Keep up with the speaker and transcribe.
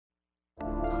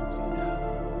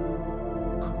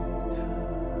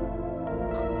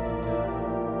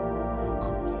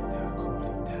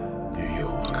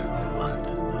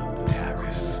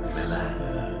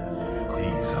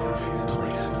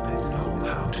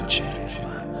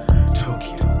Jam,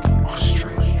 Tokyo,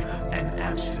 Australia, and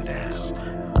Amsterdam.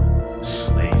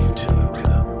 Slave to the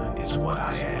rhythm is what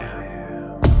I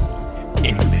am.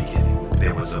 In the beginning,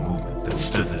 there was a movement that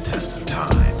stood the test of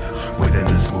time. Within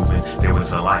this movement, there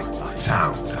was a light,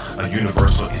 sounds, a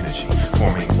universal energy,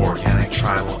 forming organic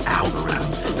tribal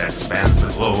algorithms that spans the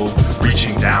globe,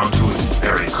 reaching down to its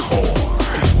very core.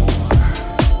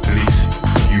 Releasing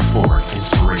euphoric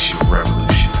inspirational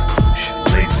revolution.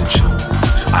 Ladies and gentlemen,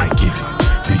 I give you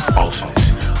the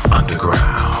ultimate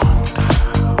underground.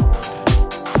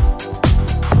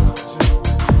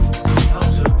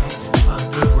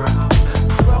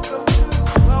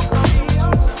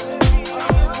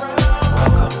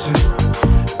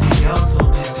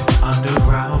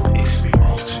 Underground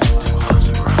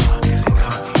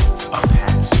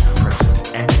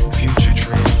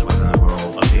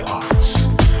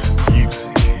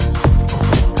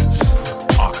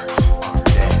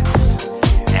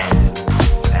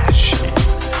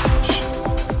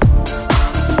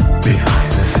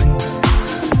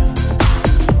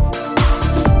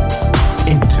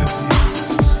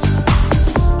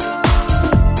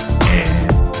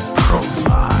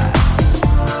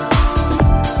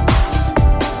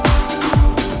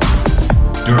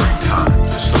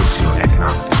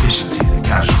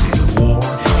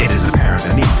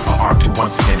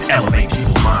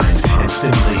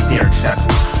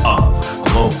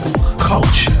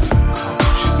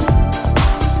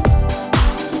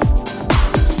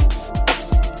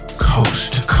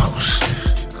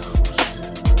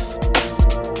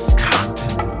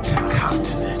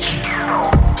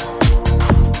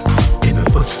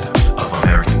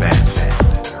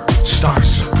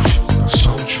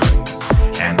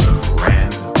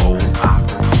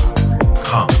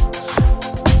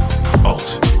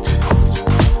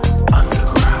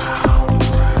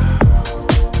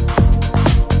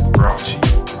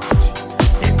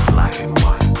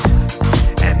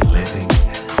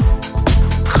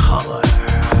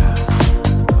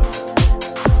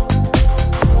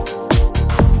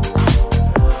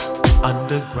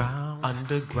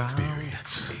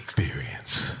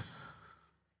experience.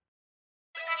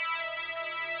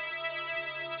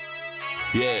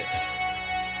 Yeah.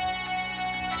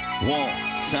 One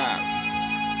time.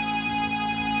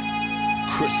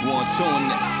 Chris 1-2 on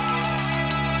that.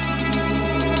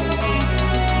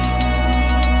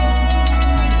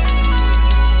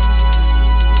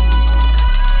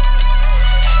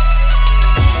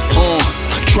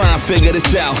 Try and figure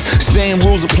this out. Same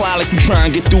rules apply like you try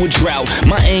and get through a drought.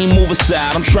 My aim move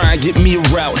aside, I'm trying to get me a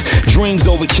route. Dreams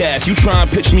overcast, you try and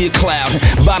pitch me a cloud.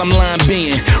 Bottom line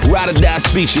being, ride or die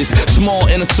speeches. Small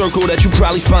inner circle that you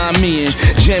probably find me in.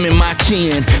 Jamming my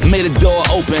key in, made a door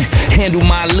open. Handle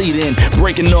my lead in,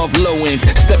 breaking off low ends.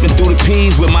 Stepping through the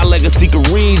P's with my legacy could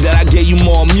read. That I gave you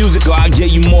more music or I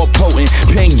gave you more potent.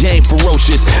 Pen game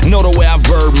ferocious, know the way I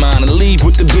verb mine. And leave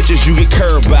with the bitches you get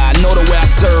curved by. Know the way I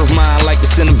serve mine like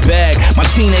it's in a bag. My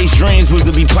teenage dreams was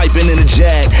to be piping in a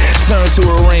Jag. Turn to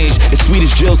a range, as sweet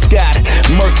as Jill Scott.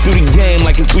 Murk through the game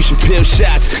like if we should peel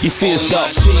shots. You see us though.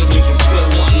 Achievements is still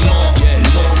one more.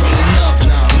 More ain't enough.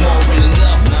 More ain't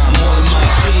enough. More than my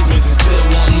achievements is still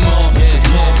one more. It's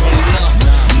more ain't enough.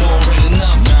 More ain't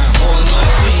enough. All of my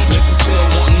achievements is still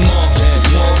one more. It's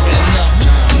more ain't enough.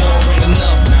 More ain't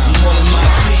enough. More than my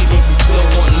achievements is still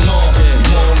one more. It's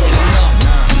more ain't enough.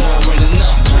 More ain't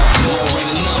enough. More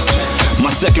ain't enough. My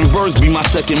second verse be my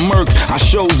second murk. I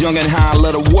show young and how I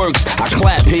let it works. I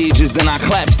clap pages, then I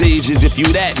clap stages. If you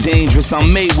that dangerous,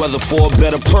 I'm Mayweather for a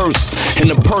better purse. In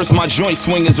the purse, my joint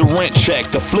swing is a rent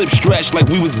check. The flip stretch like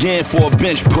we was getting for a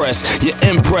bench press. Your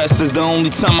impress is the only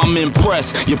time I'm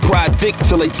impressed. Your pride thick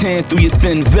till they tan through your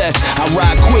thin vest. I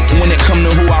ride quick when it come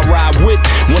to who I ride with.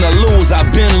 When I lose,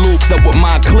 I've been looped up with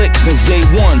my clique since day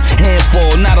one.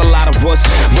 Handful, not a lot of us,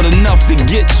 but enough to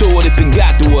get to it if it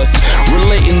got to us.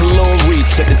 Relating to Lil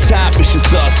Reese, at the top it's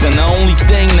just us. And the only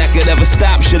thing that could ever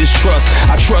stop shit is trust.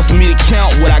 I trust me to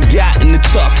count what I got in the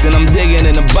tuck. Then I'm digging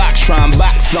in the box, trying to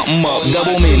box something up.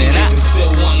 Double meaning. This is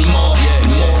still one more.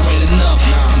 More ain't enough.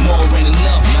 More ain't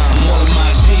enough. More of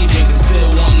my achievements is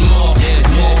still one more. It's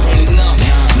more ain't enough.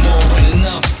 More ain't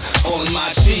enough. All of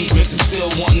my achievements is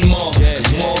still one more. It's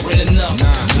more ain't enough.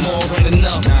 More ain't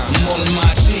enough. All of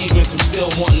my achievements is still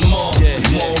one more.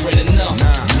 It's more ain't enough.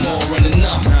 More ain't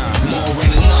enough. More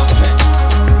ain't enough.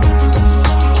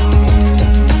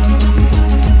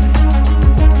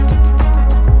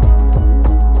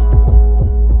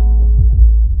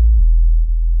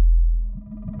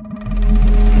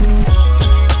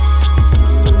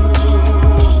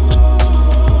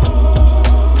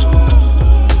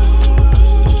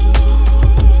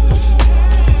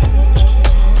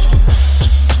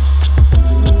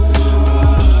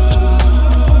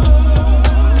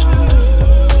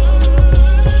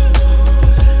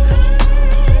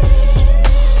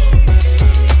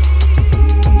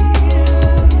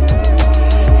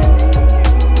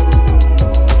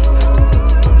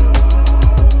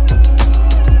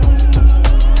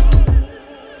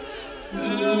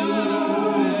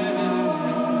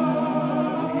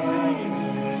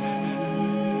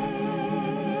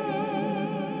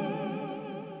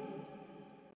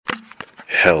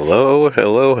 Hello,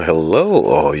 hello, hello,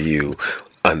 all you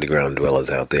underground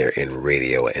dwellers out there in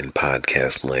radio and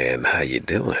podcast land. How you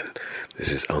doing?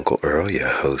 This is Uncle Earl, your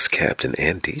host, captain,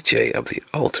 and DJ of the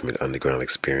Ultimate Underground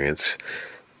Experience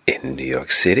in New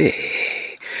York City.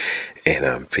 And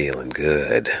I'm feeling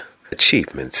good.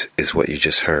 Achievements is what you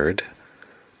just heard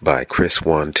by Chris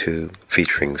 1-2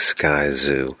 featuring Sky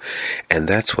Zoo. And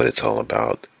that's what it's all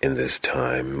about in this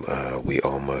time. We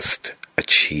all must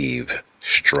achieve,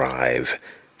 strive,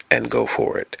 and go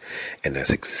for it. And that's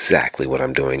exactly what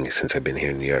I'm doing since I've been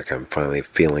here in New York. I'm finally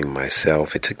feeling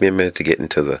myself. It took me a minute to get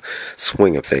into the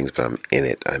swing of things, but I'm in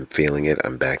it. I'm feeling it.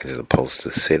 I'm back into the pulse of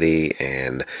the city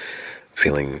and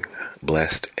feeling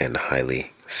blessed and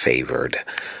highly favored.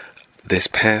 This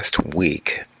past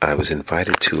week, I was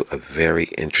invited to a very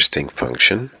interesting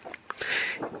function.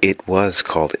 It was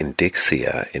called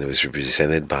Indixia, and it was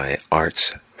presented by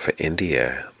Arts for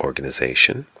India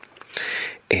organization.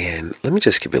 And let me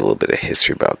just give you a little bit of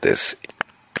history about this.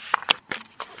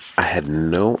 I had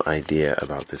no idea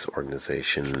about this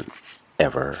organization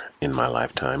ever in my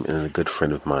lifetime. And a good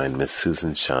friend of mine, Miss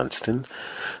Susan Johnston,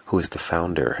 who is the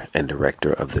founder and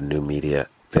director of the New Media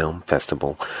Film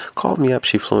Festival, called me up.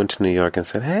 She flew into New York and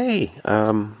said, hey,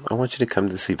 I want you to come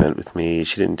to this event with me.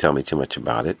 She didn't tell me too much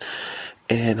about it.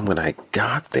 And when I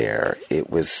got there, it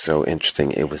was so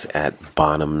interesting. It was at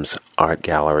Bonham's Art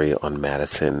Gallery on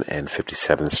Madison and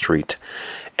 57th Street.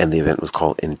 And the event was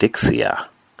called Indixia,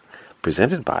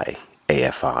 presented by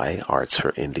AFI, Arts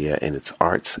for India, and it's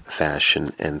arts,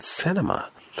 fashion, and cinema.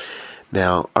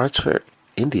 Now, Arts for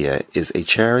India is a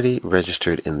charity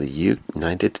registered in the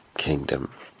United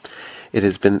Kingdom. It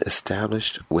has been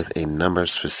established with a number of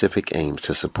specific aims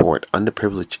to support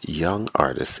underprivileged young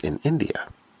artists in India.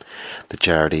 The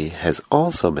charity has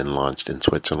also been launched in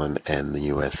Switzerland and the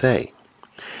USA.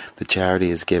 The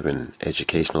charity is given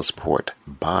educational support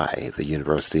by the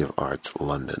University of Arts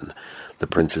London, the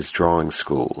Prince's Drawing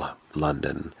School,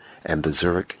 London, and the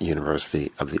Zurich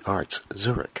University of the Arts,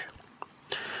 Zurich.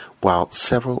 While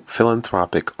several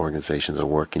philanthropic organizations are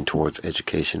working towards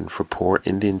education for poor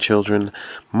Indian children,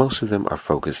 most of them are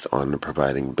focused on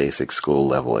providing basic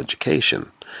school-level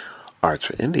education. Arts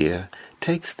for India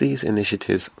takes these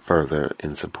initiatives further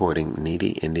in supporting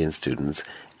needy Indian students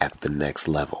at the next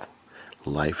level,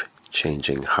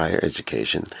 life-changing higher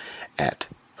education at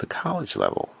the college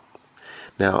level.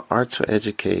 Now, Arts for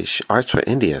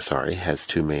India, has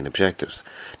two main objectives: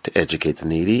 to educate the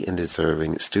needy and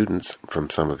deserving students from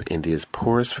some of India's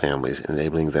poorest families,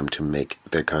 enabling them to make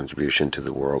their contribution to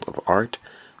the world of art,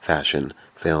 fashion,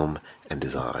 film, and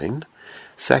design.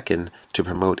 Second, to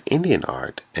promote Indian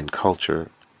art and culture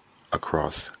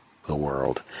across the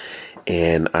world.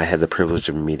 And I had the privilege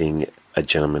of meeting a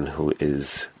gentleman who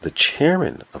is the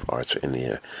chairman of Arts for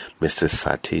India, Mr.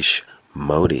 Satish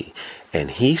Modi,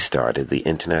 and he started the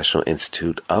International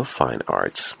Institute of Fine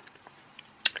Arts,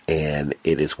 and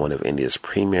it is one of India's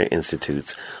premier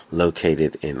institutes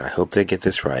located in, I hope they get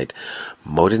this right,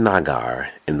 Modinagar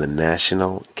in the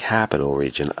national capital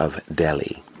region of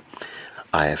Delhi.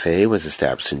 IFA was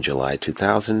established in July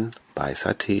 2000 by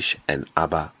Satish and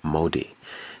Abba Modi.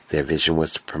 Their vision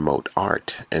was to promote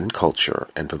art and culture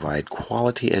and provide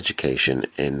quality education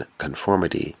in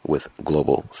conformity with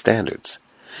global standards.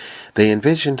 They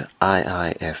envisioned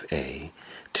IIFA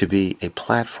to be a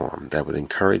platform that would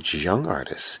encourage young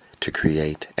artists to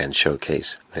create and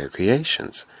showcase their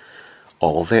creations.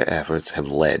 All their efforts have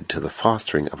led to the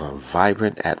fostering of a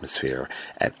vibrant atmosphere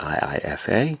at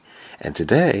IIFA, and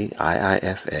today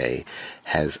IIFA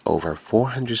has over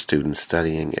 400 students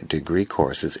studying degree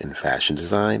courses in fashion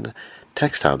design,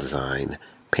 textile design,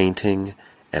 painting,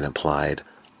 and applied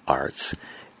arts.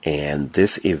 And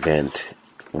this event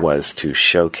was to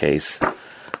showcase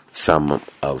some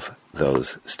of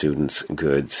those students'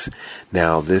 goods.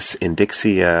 Now, this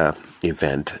Indixia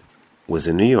event was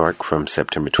in New York from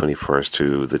September 21st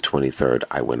to the 23rd.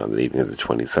 I went on the evening of the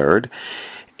 23rd,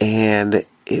 and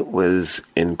it was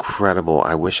incredible.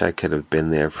 I wish I could have been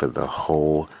there for the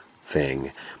whole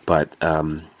thing. But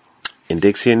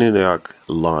Indixia New York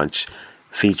launch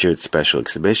featured special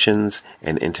exhibitions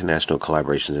and international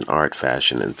collaborations in art,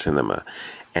 fashion, and cinema.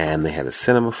 And they had a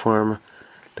cinema forum,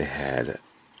 they had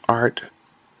art,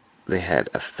 they had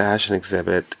a fashion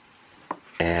exhibit,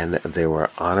 and there were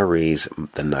honorees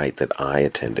the night that I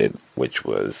attended, which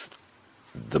was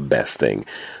the best thing.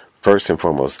 First and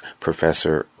foremost,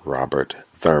 Professor Robert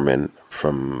Thurman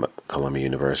from Columbia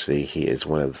University. He is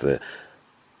one of the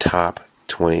top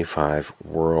 25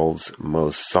 world's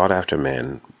most sought-after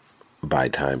men by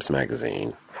Times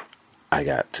Magazine. I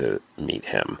got to meet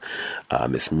him.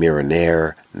 Miss Mira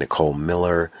Nair, Nicole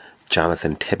Miller,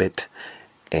 Jonathan Tibbett,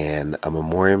 and a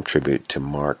memoriam tribute to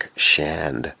Mark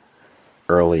Shand.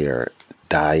 Earlier,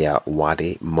 Daya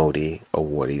Wadi Modi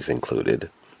awardees included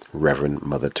Reverend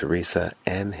Mother Teresa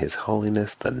and His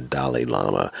Holiness the Dalai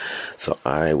Lama. So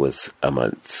I was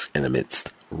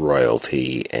amidst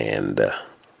royalty and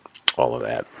all of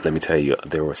that. Let me tell you,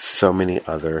 there were so many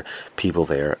other people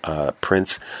there.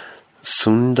 Prince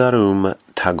Sundaram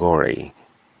Tagore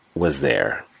was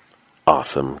there.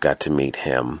 Awesome. Got to meet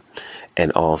him.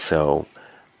 And also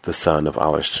the son of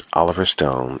Oliver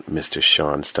Stone, Mr.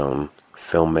 Sean Stone,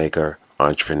 filmmaker,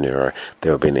 entrepreneur.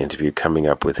 There will be an interview coming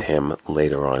up with him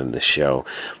later on in the show.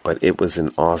 But it was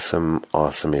an awesome,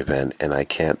 awesome event, and I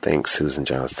can't thank Susan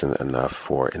Johnston enough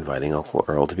for inviting Uncle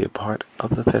Earl to be a part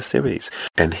of the festivities.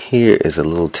 And here is a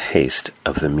little taste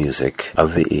of the music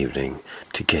of the evening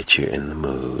to get you in the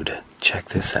mood. Check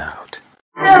this out.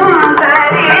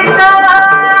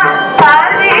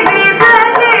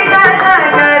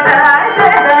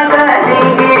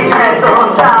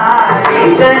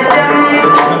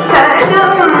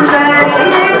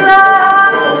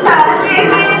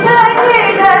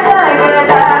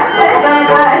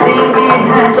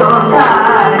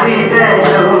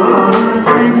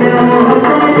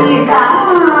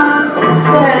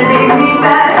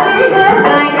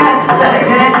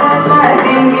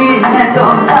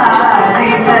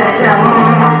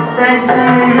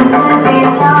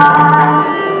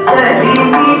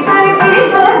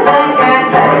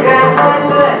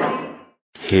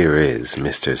 Here is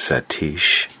Mr.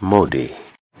 Satish Modi.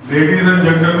 Ladies and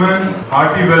gentlemen,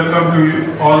 hearty welcome to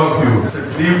you, all of you. It's a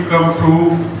dream come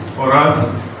true for us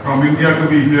from India to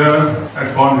be here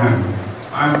at Bonham.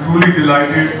 I am truly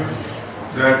delighted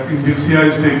that Indixia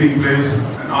is taking place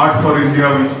and Art for India,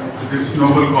 which with its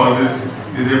noble causes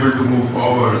is able to move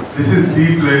forward. This is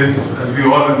the place, as we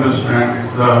all understand,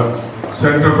 it's the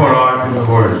center for art in the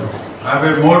world. I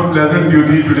have a more pleasant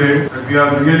duty today that we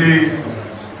are really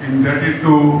indebted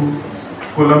to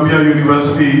Columbia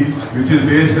University, which is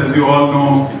based, as you all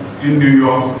know, in New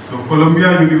York. So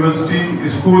Columbia University,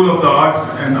 School of the Arts,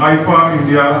 and IFA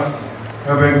India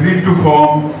have agreed to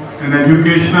form an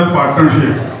educational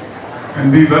partnership,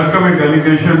 and we welcome a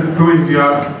delegation to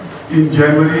India in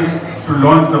January to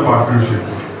launch the partnership.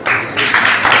 This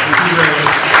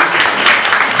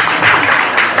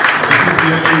is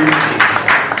really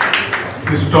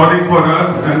historic for us,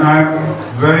 and I am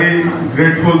very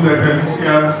grateful that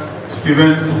Indixia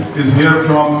Stevens is here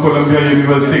from Columbia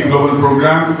University Global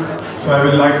Program, so I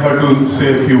would like her to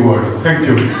say a few words. Thank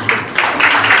you.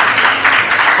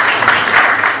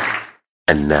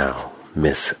 And now,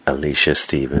 Miss Alicia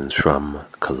Stevens from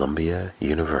Columbia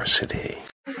University.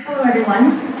 Hello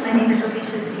everyone, my name is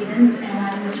Alicia Stevens and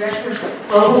I'm the Director of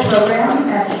Global Programs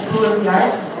at the School of the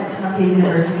Arts at Columbia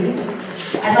University.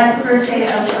 I'd like to first say a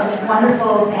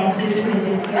wonderful thank you to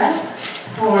Indixia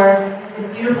for this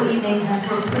beautiful evening and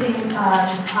for putting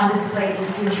on display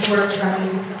these beautiful works from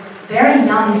these very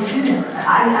young students.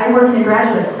 I work in a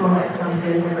graduate school at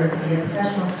Columbia University, a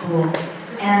professional school,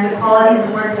 and the quality of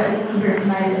the work that we see here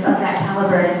tonight is of that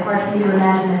caliber, and it's hard for me to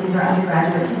imagine that these are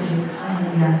undergraduate students in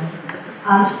India.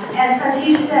 As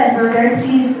Satish said, we're very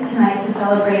pleased tonight to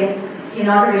celebrate the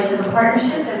inauguration of a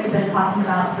partnership that we've been talking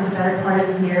about for the better part of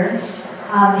the year.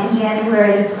 In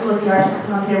January, the School of the Arts at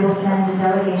Columbia will send a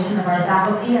delegation of our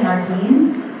faculty and our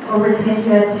dean over to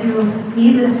India to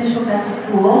meet with officials at the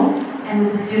school and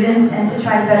with the students and to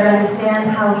try to better understand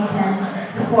how we can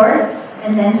support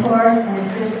and mentor and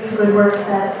assist the good works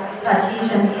that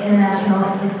Satish and the International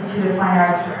Institute of Fine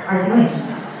Arts are doing.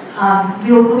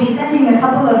 We'll be sending a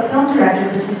couple of film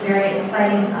directors, which is very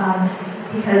exciting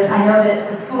because I know that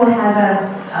the school has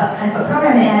a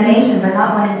program in animation, but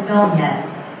not one in film yet.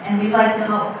 And we'd like to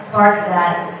help spark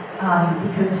that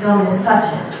because film is such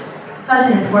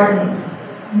an important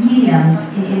medium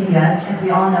in India, as we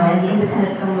all know, and the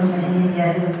independent film movement in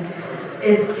India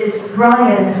is growing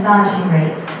at an astonishing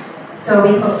rate. So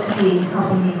we hope to be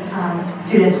helping these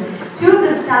students. Two of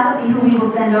the faculty who we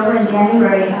will send over in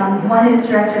January, one is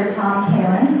Director Tom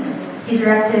Kalin. He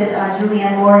directed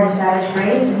Julianne Moore in Savage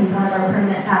Grace, and he's one of our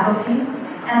permanent faculty.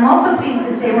 And I'm also pleased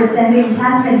to say we're sending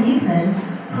Catherine Diekman,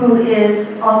 who is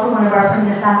also one of our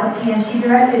permanent faculty, and she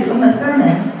directed Uma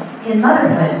Thurman in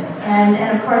Motherhood. And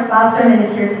of course, Bob Thurman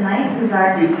is here tonight, who's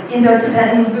our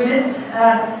Indo-Tibetan Buddhist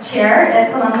chair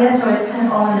at Columbia, so it's kind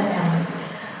of all in the family.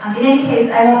 In any case,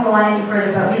 I won't go on any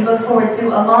further, but we look forward to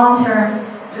a long-term,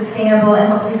 sustainable,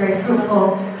 and hopefully very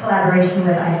fruitful collaboration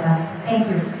with IFA. Thank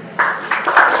you.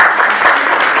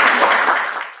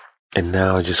 And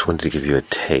now I just wanted to give you a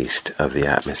taste of the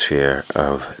atmosphere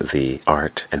of the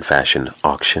art and fashion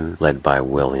auction led by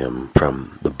William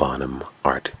from the Bonham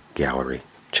Art Gallery.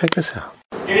 Check this out.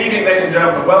 Good evening, ladies and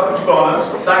gentlemen. Welcome to Barnes.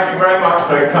 Thank you very much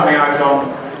for coming out on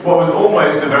what was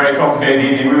almost a very complicated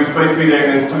evening. We were supposed to be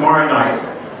doing this tomorrow night,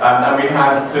 and we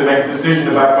had to make a decision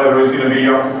about whether it was going to be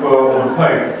Yom Kippur or the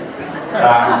Pope.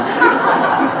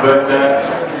 But the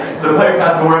Pope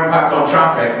had more impact on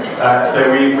traffic,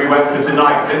 so we went for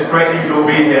tonight. It's great that you can all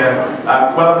be here.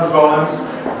 Welcome to Barnes.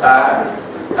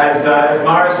 As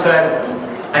Maris said,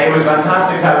 it was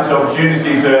fantastic to have this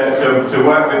opportunity to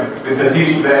work with, to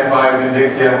teach with AFI with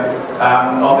Indixia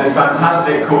on this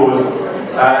fantastic cause.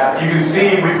 You can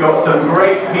see we've got some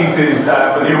great pieces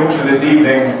for the auction this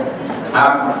evening.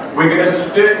 We're going to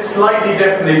do it slightly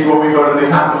differently to what we've got in the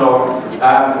catalogue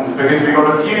because we've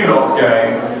got a few lots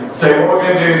going. So what we're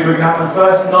going to do is we're going to have the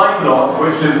first 9 lots,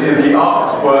 which are the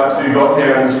artworks we've got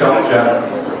here in the sculpture.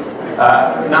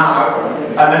 Now,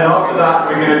 and then after that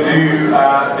we're going to do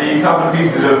the couple of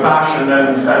pieces of fashion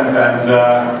and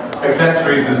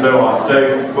accessories and so on.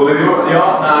 So we'll do the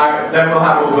art now, then we'll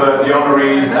have all the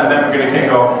honorees, and then we're going to kick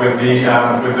off with the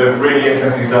really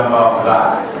interesting stuff after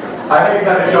that. I think you've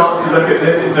had a chance to look at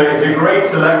this. It's a great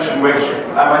selection, which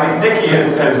I think Nikki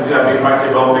has been quite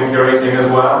involved in curating as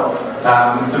well.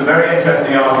 Some very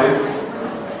interesting artists,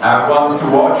 ones to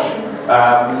watch.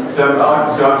 Some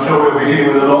artists who I'm sure we'll be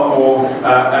dealing with a lot more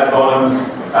at Bonhams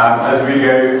as we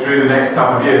go through the next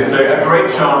couple of years. So a great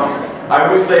chance. I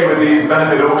always say with these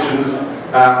benefit auctions,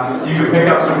 you can pick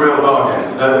up some real bargains.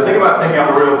 The thing about picking up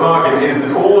a real bargain is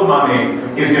that all the money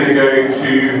is going to go to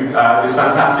this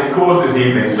fantastic cause this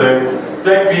evening. So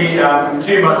don't be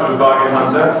too much of a bargain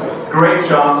hunter. Great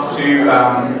chance to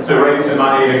raise some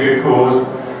money in a good cause.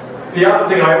 The other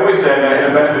thing I always say in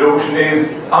a benefit auction is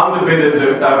underbidders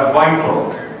are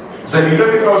vital. So if you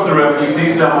look across the room and you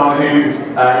see someone who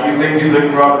you think is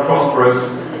looking rather prosperous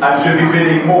and should be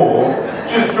bidding more,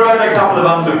 just throw in a couple of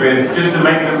underbids just to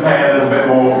make them pay a little bit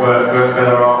more for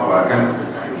their artwork. And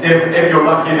if you're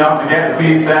lucky enough to get the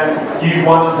piece, then you've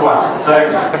won as well.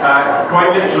 So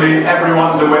quite literally,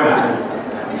 everyone's a winner.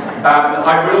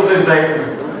 I would also say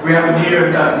we have a new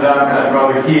and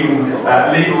rather keen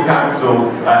legal counsel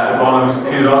at Bonhams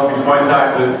who's asked me to point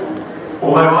out that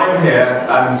although I'm here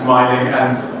and smiling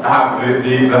and have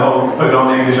the whole put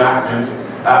on English accent,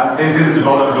 this isn't a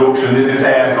Bonhams auction, this is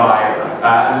AFI.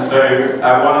 And so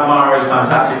one of Mara's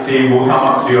fantastic team will come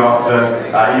up to you after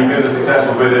you've been a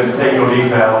successful bidder to take your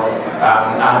details,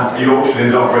 and the auction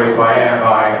is operated by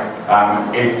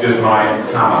AFI. It's just my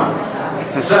hammer.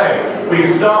 So we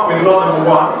can start with lot number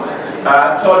 1.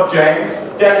 Todd James,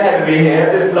 dead ahead of me here,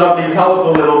 this lovely,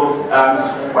 colourful little,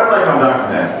 where did I come down from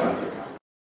there?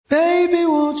 Baby,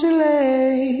 won't you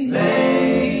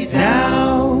lay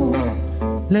down?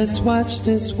 Let's watch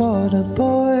this water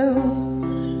boil.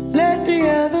 Let the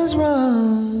others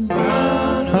run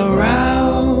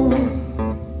around.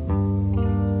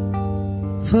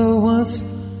 For once,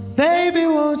 baby,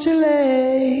 won't you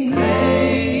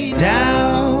lay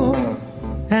down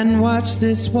and watch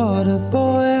this water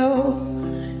boil.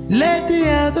 Let the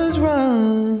others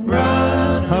run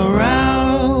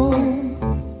around.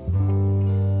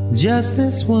 Just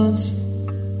this once,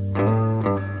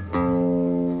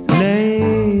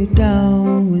 lay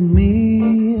down with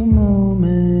me a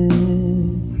moment.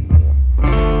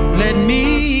 Let me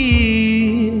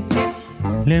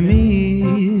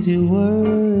ease your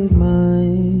worried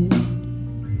mind.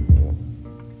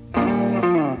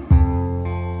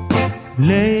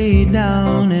 Lay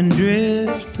down and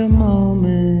drift a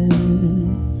moment.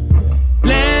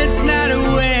 Let's not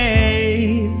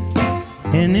waste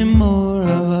any more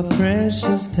of our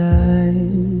precious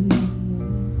time.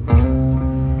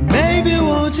 Baby,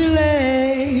 won't you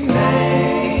lay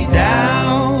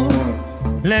down?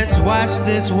 Let's watch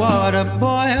this water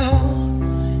boil.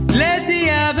 Let the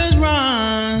others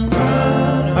run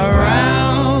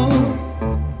around.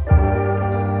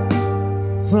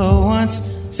 For once,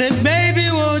 said baby,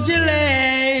 won't you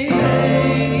lay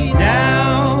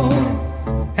down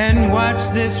and watch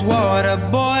this water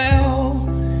boil.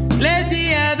 Let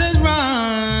the others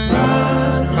run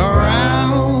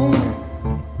around.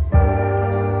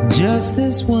 Just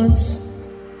this once,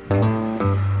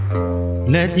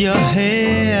 let your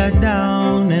hair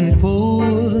down and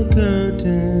pull the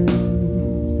curtain.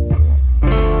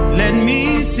 Let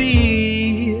me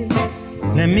see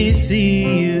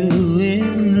you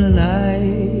in the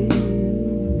light.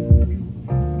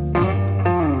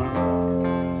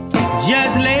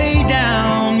 Just lay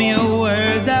down, mere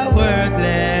words are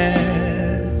worthless.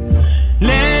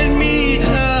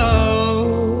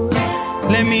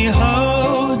 Let me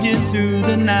hold you through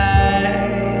the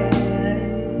night.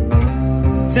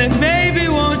 Say, baby,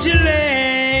 won't you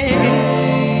lay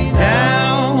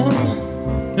down?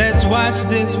 Let's watch watch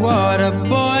this water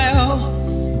boil.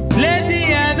 Let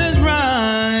the others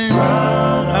run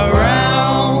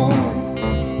around.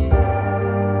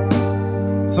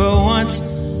 For once,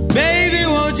 baby,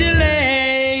 won't you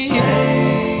lay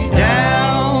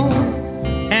down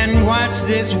and watch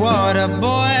this water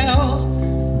boil.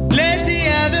 Let the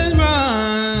others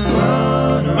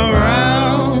run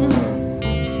around.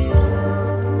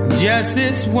 Just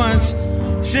this once,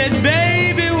 said,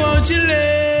 baby, won't you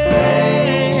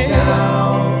lay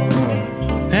down?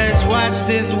 Let's watch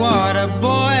this water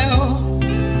boil.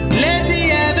 Let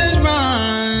the others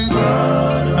run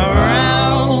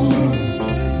around.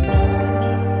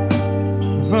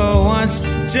 For once,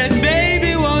 said,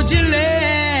 baby, won't you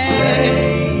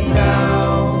lay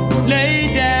down?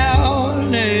 Lay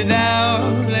down, lay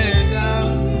down, lay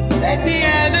down. Let the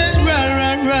others run,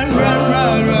 run, run, run,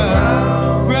 run,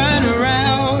 run. Run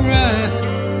around, run.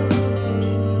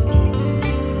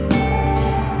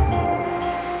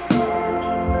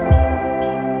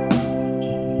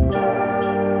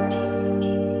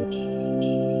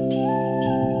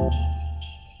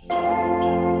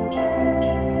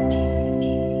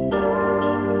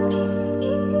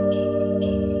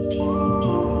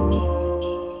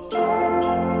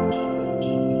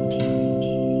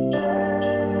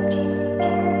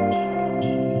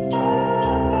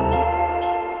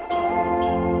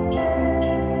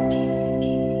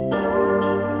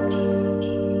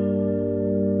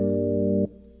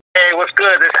 Hey, what's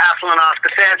good? This is Aslan Oscar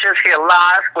Sanchez here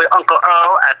live with Uncle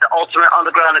Earl at the Ultimate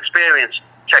Underground Experience.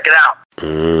 Check it out.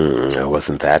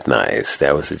 Wasn't that nice?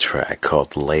 That was a track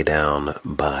called Lay Down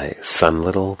by Sun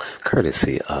Little,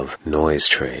 courtesy of Noise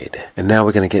Trade. And now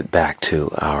we're going to get back to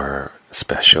our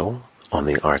special on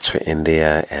the arts for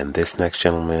India, and this next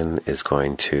gentleman is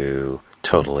going to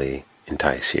totally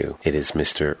entice you. It is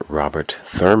Mr. Robert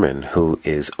Thurman, who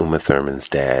is Uma Thurman's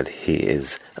dad. He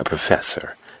is a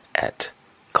professor at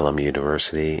Columbia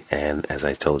University, and as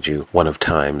I told you, one of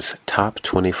Time's top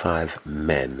 25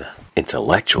 men,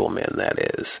 intellectual men that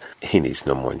is. He needs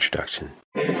no more introduction.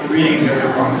 Greetings,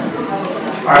 everyone.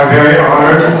 I'm very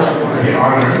honored.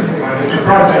 I'm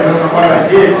surprised I don't know what I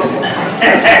did.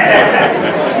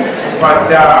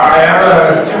 But I am a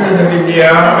student of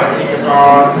India. I think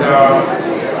about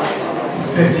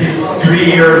 53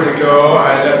 years ago,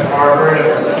 I left Harvard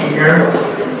as a senior.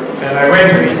 And I went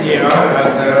to India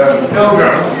as a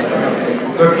pilgrim,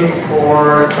 looking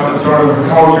for some sort of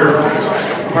culture.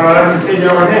 What I like to say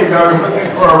nowadays, I was looking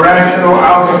for a rational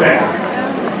alphabet.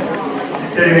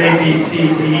 Instead of A, B, C,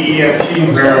 D, E, F, G,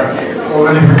 where all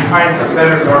the different kinds of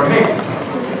letters are mixed,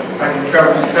 I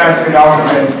discovered the Sanskrit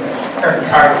alphabet, where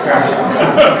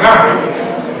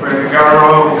the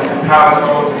gurus and the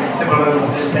palatals and the sibilants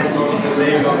and the tentacles and the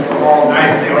labels are all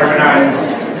nicely organized.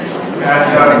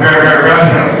 And very, very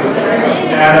rational.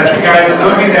 And I think I've been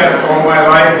looking at it all my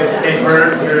life at St.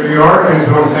 Bernard's in New York and to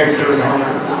homosexual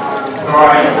Harvard. So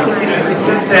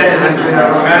since then, it has been a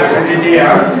romance with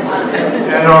India.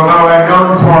 And although I'm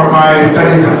known for my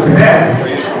studies of Tibet,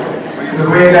 the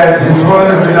way that His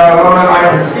Holiness the Dalai Lama,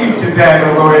 I perceive Tibet,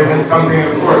 although it has something,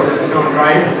 of course, in its own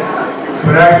right,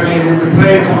 but actually it is the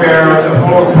place where the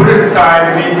whole Buddhist side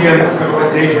of Indian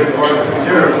civilization was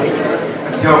preserved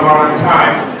until modern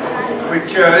time,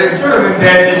 which is sort of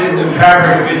embedded in the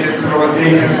fabric of Indian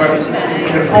civilization, but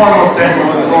in a formal sense it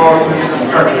was also in the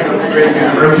structure of the great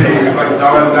universities like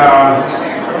Nalanda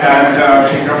and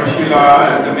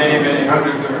Vikramashila and the many, many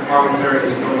hundreds of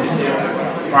monasteries in North India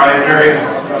by various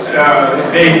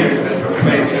invasions that took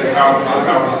place in the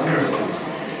thousands of years.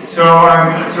 So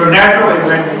naturally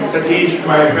when Satish,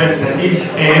 my friend Satish,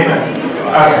 came and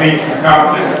asked me to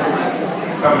come and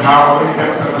somehow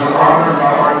accept some of the honor of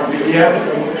our arts of India,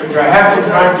 which I have been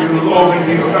trying to open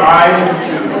people's eyes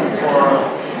to for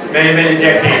many, many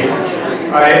decades.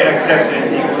 I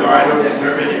accepted, even though I don't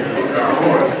deserve any particular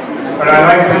award. But I'd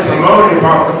like to promote, if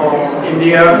possible,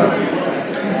 India.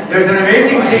 There's an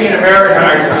amazing thing in America,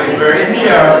 actually, where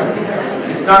India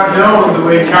is not known the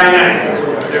way China is.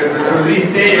 There's a sort of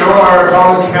East Asia, all our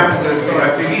college campuses,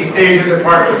 like the East Asia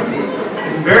departments,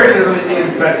 and very little Indian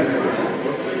studies.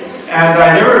 And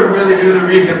I never really knew the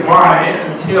reason why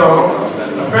until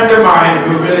a friend of mine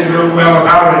who really knew well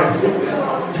about it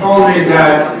told me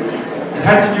that it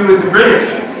had to do with the British.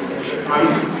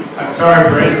 I'm sorry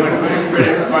for anyone who is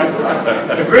British,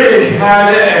 but the British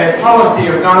had a policy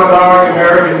of not allowing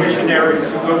American missionaries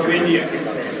to go to India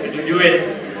and to do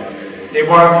it. They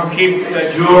wanted to keep the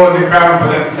jewel in the crown for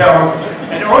themselves.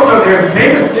 And also there's a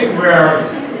famous thing where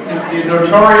the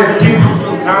notorious Tipu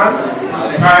Sultan,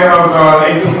 time of the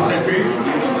 18th century,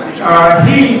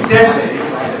 he sent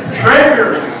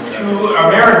treasures to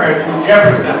America, to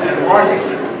Jefferson and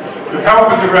Washington, to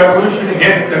help with the revolution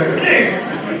against the British.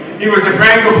 He was a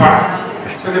Francophile.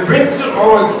 So the Brits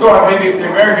always thought maybe if the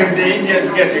Americans and the Indians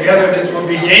get together, this will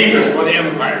be dangerous for the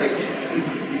empire.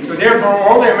 So therefore,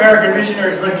 all the American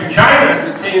missionaries went to China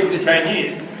to save the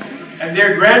Chinese. And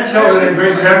their grandchildren and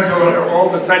great-grandchildren are all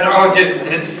the sinologists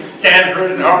at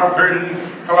Stanford and Harvard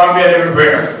and Columbia and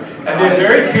everywhere. And there's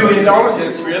very few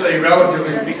Indologists, really,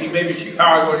 relatively speaking. Maybe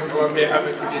Chicago and Columbia have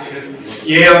a tradition.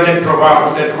 Yale did for a while,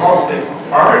 but then Boston.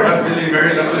 Harvard has really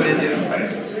very little Indian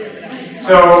studies.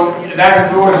 So that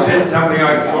has always been something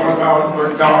I've thought about,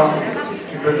 worked on,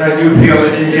 because I do feel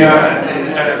that India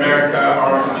and America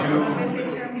are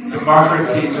two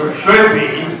democracies, or should be,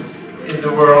 in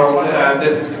the world.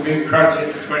 This is a big crutch in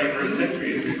the 21st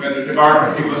century, is whether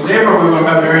democracy will live or we will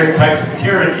have various types of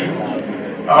tyranny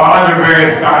under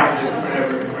various guises,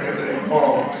 whatever they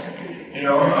call. You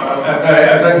know, as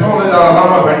I told the Dalai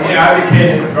Lama when he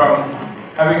advocated from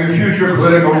having a future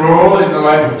political role in the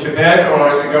life of Tibet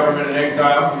or in the government in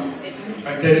exile,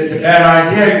 I said it's a bad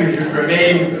idea. You should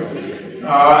remain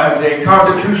as a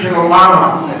constitutional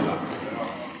Lama.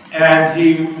 And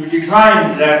he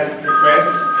declined that request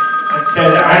and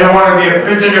said, I don't want to be a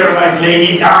prisoner like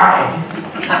Lady Di.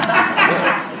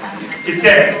 He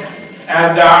said.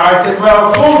 And I said,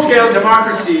 well, full-scale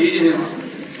democracy is,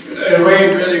 in a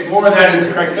way, really more than it's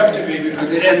cracked up to be, because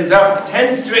it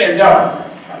tends to end up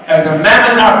as a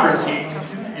mammonocracy.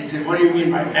 He said, what do you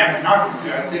mean by mammonocracy?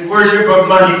 I said, worship of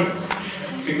money.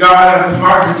 The god of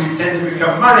democracies tend to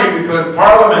become money because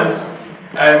parliaments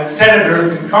and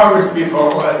senators and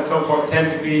congresspeople and so forth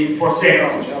tend to be for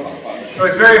sale. So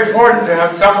it's very important to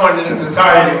have someone in a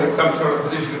society with some sort of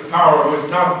position of power who is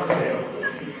not for sale,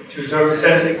 to sort of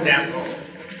set an example.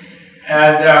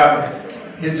 And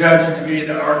his answer to me in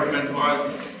that argument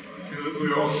was, we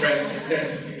were old friends, he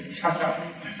said, shut up.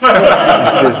 He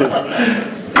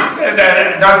said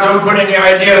that don't put any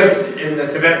ideas in the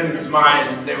Tibetans'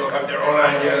 mind. They will have their own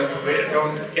ideas.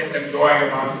 Don't get them going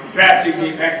about drafting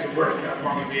me back to work. I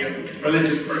want to be a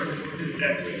religious person.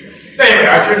 Anyway,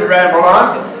 I shouldn't ramble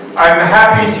on. I'm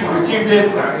happy to receive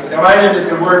this. I'm delighted at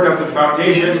the work of the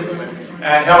foundation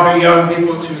and helping young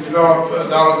people to develop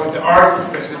knowledge of the arts,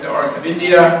 especially the arts of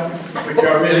India, which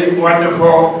are really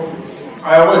wonderful.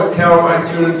 I always tell my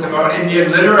students about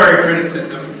Indian literary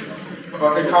criticism,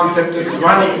 about the concept of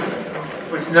Dhwani,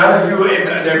 which none of you,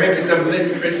 there may be some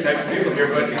lit type of people here,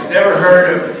 but you've never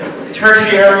heard of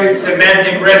tertiary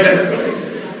semantic resonance.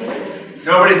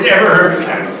 Nobody's ever heard of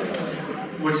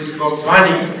that, which is called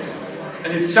Dhwani.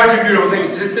 And it's such a beautiful thing.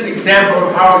 It's just an example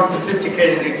of how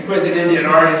sophisticated and exquisite Indian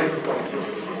art is.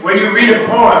 When you read a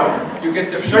poem, you get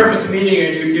the surface meaning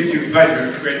and it gives you pleasure.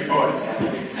 It's a great poem.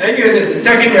 And then there's a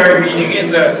secondary meaning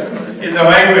in the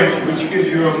language, which gives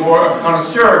you a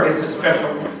connoisseur gets a special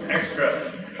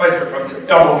extra pleasure from this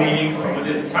double meaning from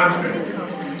within Sanskrit.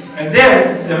 And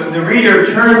then the reader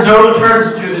turns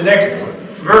to the next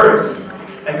verse,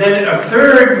 and then a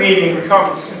third meaning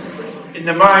comes in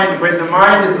the mind when the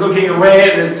mind is looking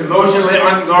away and is emotionally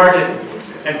unguarded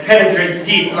and penetrates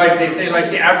deep, like they say, like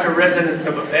the after resonance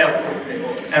of a bell.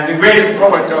 And the greatest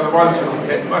poets are the ones who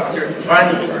can muster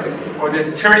Dhwani, or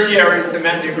this tertiary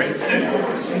semantic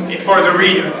resonance, for the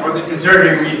reader, for the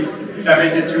deserving reader. I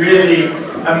mean, it's really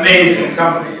amazing.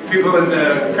 Some people in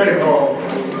the critical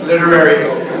literary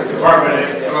department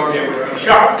at Columbia would be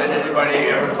shocked that anybody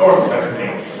ever thought of such a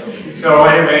thing. So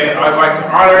anyway, I'd like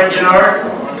to honor Indian art,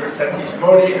 honor Satish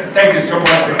Modi, and thank you so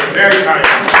much for your very kind.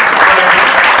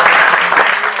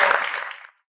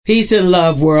 Peace and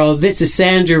love, world. This is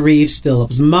Sandra Reeves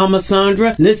Phillips, Mama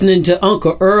Sandra, listening to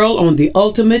Uncle Earl on the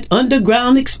Ultimate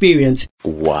Underground Experience.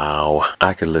 Wow,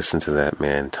 I could listen to that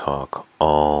man talk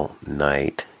all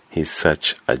night. He's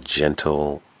such a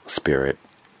gentle spirit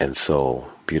and soul.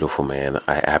 Beautiful man.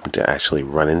 I happened to actually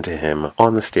run into him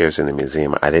on the stairs in the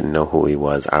museum. I didn't know who he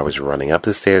was. I was running up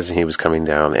the stairs and he was coming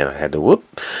down and I had to whoop.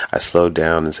 I slowed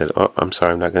down and said, oh, I'm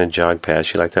sorry, I'm not going to jog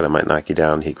past you like that. I might knock you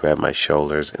down. He grabbed my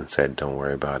shoulders and said, don't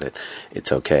worry about it.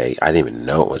 It's okay. I didn't even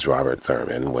know it was Robert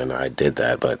Thurman when I did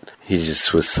that, but he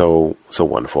just was so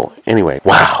wonderful. Anyway,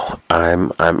 wow.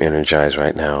 I'm energized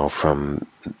right now from...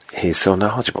 He's so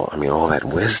knowledgeable. I mean, all that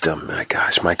wisdom. My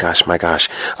gosh.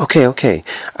 Okay.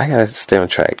 I gotta stay on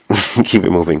track. Keep it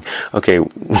moving. Okay,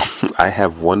 I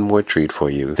have one more treat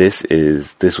for you. This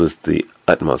was the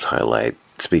utmost highlight.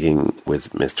 Speaking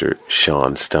with Mr.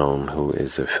 Sean Stone, who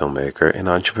is a filmmaker and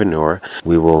entrepreneur.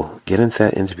 We will get into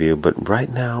that interview, but right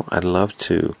now I'd love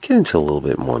to get into a little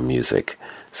bit more music.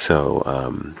 So,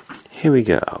 here we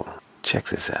go. Check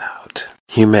this out.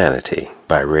 Humanity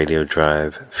by Radio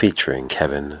Drive featuring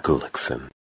Kevin Gullickson.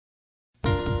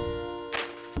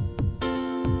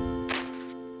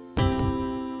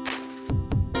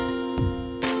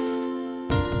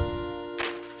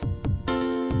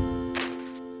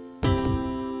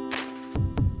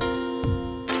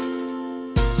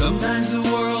 Sometimes the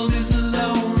world is a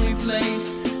lonely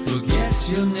place. Forgets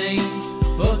your name,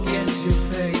 forgets your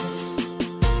face.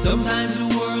 Sometimes the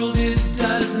world, it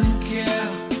doesn't care.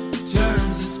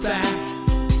 Turns its back,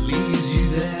 leaves you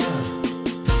there.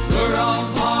 We're all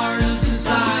part of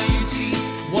society.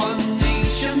 One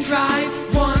nation, tribe,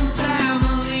 one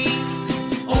family.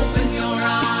 Open your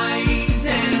eyes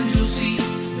and you'll see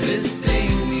this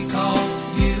thing we call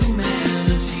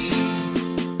humanity.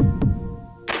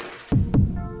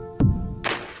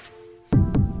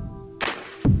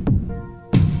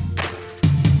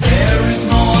 There is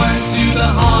more to the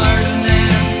heart of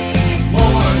man,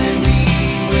 more than we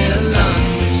will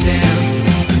understand.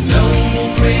 A noble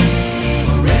prince,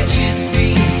 a wretched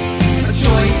thief, a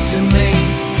choice to make,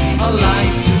 a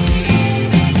life to lead.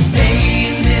 Stay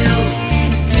in mill,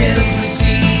 give,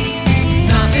 receive,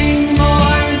 nothing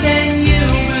more than you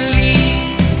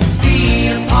believe. Be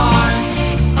a part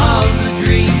of the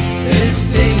dream, this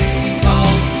thing we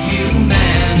call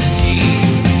humanity.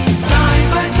 Side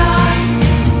by side,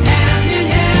 hand in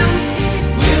hand,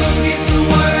 we'll get the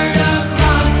word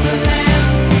across the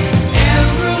land.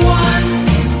 Everyone,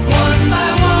 one by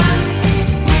one,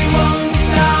 we won't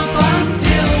stop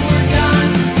until we're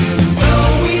done.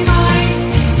 Though we might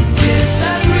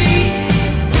disagree,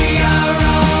 we are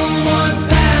all one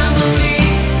family.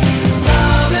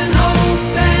 Love and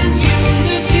hope and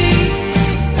unity,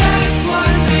 that's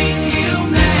what makes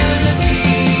humanity.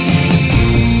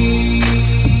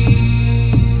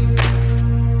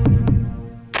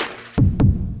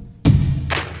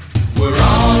 We're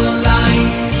all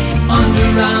alike under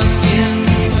our skin,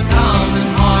 a common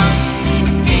heart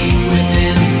deep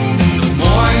within. The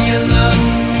more you look,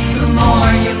 the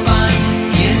more you find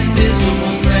the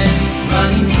invisible thread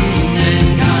running through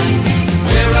mankind.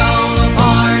 We're all a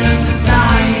part of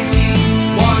society,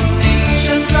 one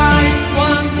nation, tribe,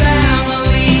 one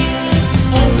family.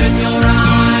 Open your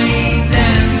eyes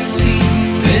and you'll see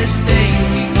this thing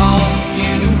we call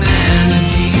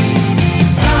humanity.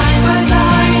 Side by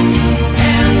side,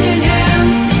 hand in hand,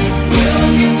 we'll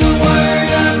get the word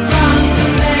across the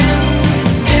land.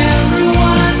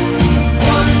 Everyone,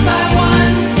 one by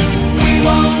one, we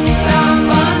won't stop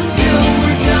until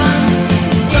we're done.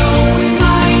 Though we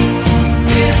might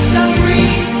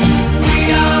disagree, we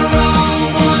are all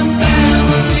one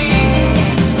family.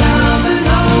 Love and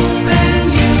hope and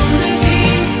unity,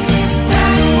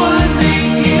 that's what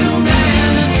makes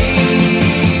humanity.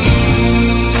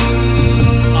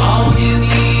 All you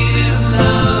need is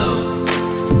love.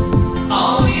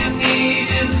 All you need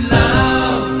is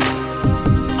love.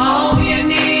 All you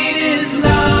need is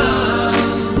love.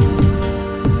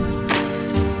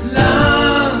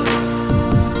 Love.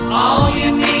 All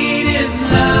you need is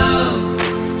love.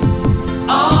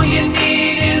 All you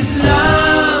need is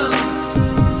love.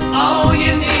 All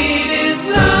you need is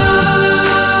love.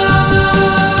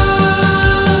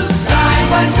 Side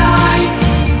by side,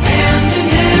 hand in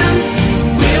hand,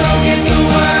 we'll get the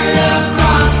word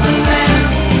across the land.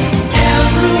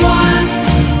 Everyone,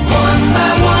 one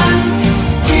by one,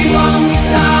 we won't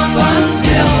stop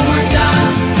until we're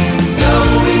done.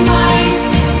 Though we might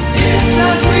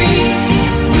disagree,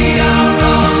 we are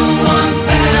all one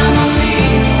family.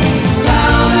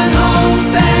 Love and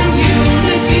hope and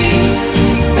unity,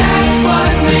 that's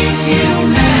what makes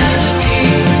humanity.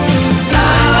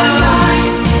 Side by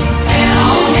side,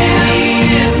 hand in hand,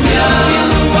 is love. Get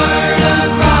the word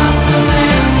across the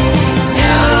land.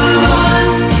 Everyone,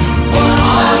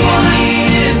 all you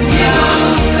need is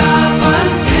love. Stop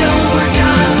until we're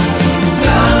done.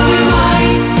 Though we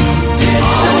might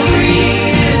disagree,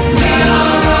 we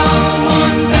are all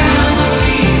one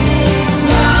family.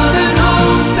 Love and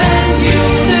hope and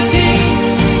unity,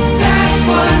 that's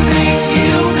what makes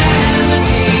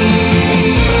humanity.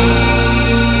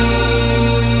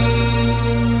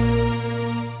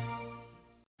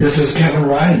 This is Kevin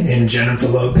Wright and Jennifer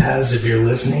Lopez. If you're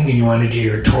listening and you want to get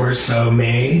your torso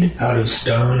made out of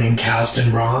stone and cast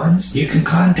in bronze, you can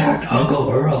contact Uncle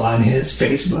Earl on his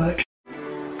Facebook.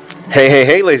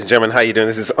 Hey, ladies and gentlemen, how you doing?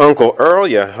 This is Uncle Earl,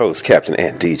 your host, Captain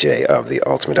and DJ of the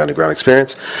Ultimate Underground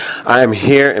Experience. I am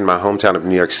here in my hometown of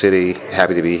New York City,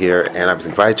 happy to be here, and I was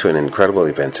invited to an incredible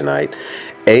event tonight.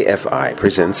 AFI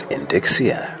presents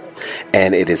Indixia,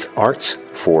 and it is Arts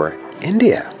for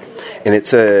India. And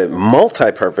it's a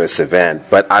multi-purpose event,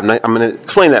 but I'm going to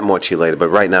explain that more to you later. But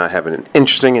right now I have an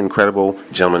interesting, incredible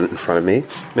gentleman in front of me,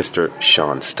 Mr.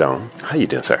 Sean Stone. How you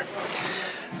doing, sir?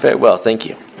 Very well, thank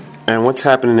you. And what's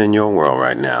happening in your world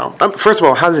right now? First of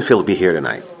all, how does it feel to be here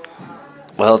tonight?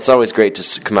 Well, it's always great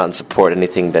to come out and support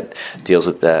anything that deals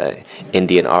with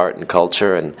Indian art and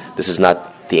culture, and this is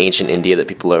not the ancient India that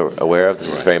people are aware of.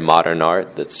 This is very modern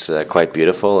art that's quite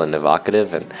beautiful and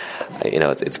evocative, and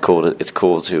it's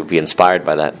cool to be inspired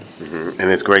by that. Mm-hmm.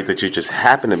 And it's great that you just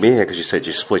happen to be here because you said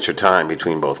you split your time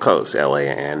between both coasts, L.A.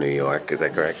 and New York. Is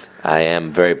that correct? I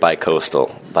am very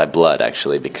bi-coastal, by blood,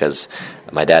 actually, because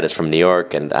my dad is from New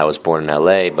York and I was born in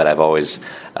L.A., but I've always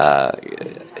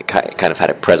kind of had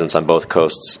a presence on both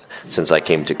coasts since I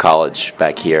came to college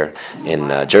back here in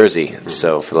Jersey.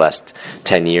 So for the last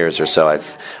 10 years or so,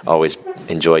 I've always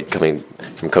enjoyed coming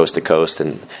from coast to coast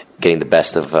and getting the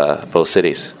best of both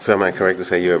cities. So am I correct to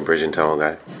say you're a bridge and tunnel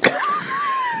guy?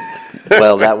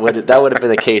 Well, that would have been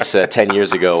the case 10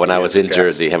 years ago when I was in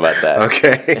Jersey. How about that?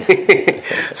 Okay.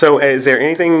 So is there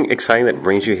anything exciting that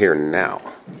brings you here now?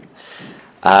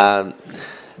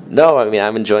 No, I mean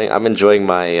I'm enjoying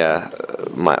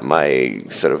my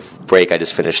sort of break. I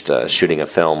just finished shooting a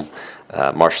film,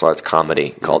 martial arts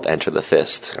comedy called Enter the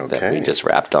Fist that we just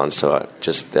wrapped on. So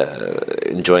just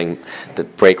enjoying the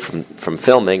break from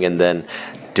filming, and then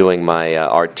doing my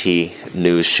RT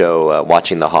news show,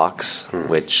 Watching the Hawks,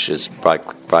 which is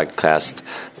broadcast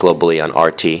globally on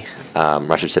RT,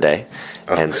 Russia Today,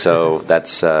 and so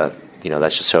that's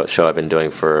just a show I've been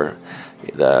doing for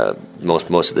the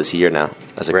most of this year now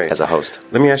as a host.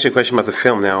 Let me ask you a question about the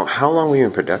film. Now, how long were you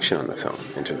in production on the film,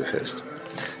 Enter the Fist?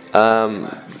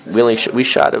 We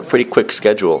shot a pretty quick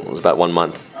schedule. It was about 1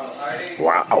 month.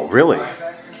 Wow, really?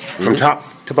 From top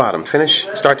to bottom,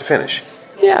 start to finish?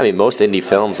 Yeah, I mean, most indie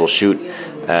films will shoot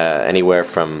anywhere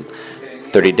from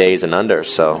 30 days and under,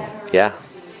 so yeah.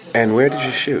 And where did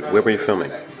you shoot? Where were you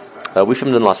filming? We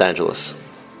filmed in Los Angeles.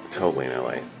 Totally in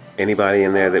L.A. Anybody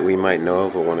in there that we might know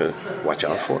of or want to watch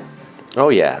out for? Oh,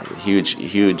 yeah.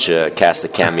 Huge cast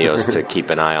of cameos to keep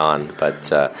an eye on. But,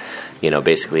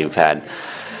 basically we've had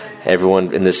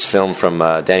everyone in this film from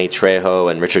Danny Trejo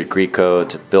and Richard Grieco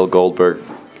to Bill Goldberg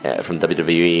from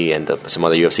WWE and some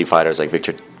other UFC fighters like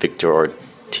Victor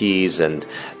Ortiz and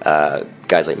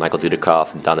guys like Michael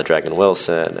Dudikoff and Don the Dragon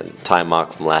Wilson and Ty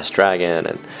Mock from Last Dragon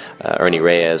and Ernie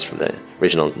Reyes from the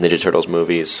original Ninja Turtles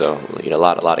movies. So, a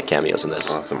lot of cameos in this.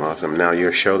 Awesome. Now,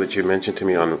 your show that you mentioned to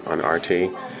me on RT,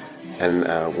 and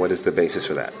what is the basis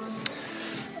for that?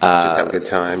 Just have a good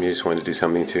time? You just want to do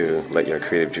something to let your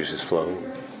creative juices flow?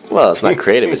 Well, it's not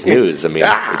creative. It's news. I mean,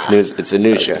 it's news. It's a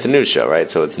news. It's a news show, right?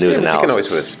 So it's news analysis. You can always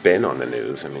put a spin on the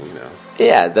news. I mean,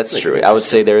 Yeah, that's true. I would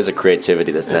say there is a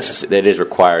creativity that's necessary. That is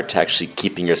required to actually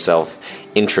keeping yourself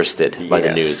interested by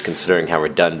the news, considering how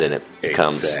redundant it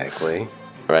becomes. Exactly.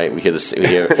 Right? We hear this.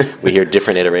 We hear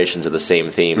different iterations of the same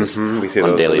themes We see on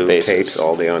a those daily little basis. tapes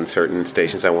all day on certain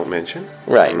stations I won't mention.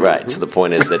 Right. So the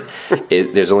point is that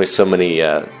there's only so many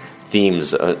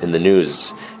themes in the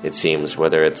news. It seems,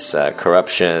 whether it's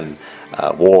corruption,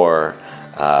 war,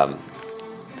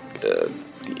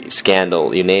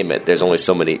 scandal, you name it. There's only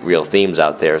so many real themes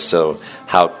out there. So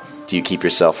how do you keep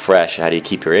yourself fresh? How do you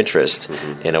keep your interest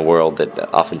in a world that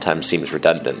oftentimes seems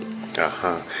redundant?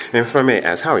 And if I may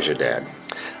ask, how is your dad?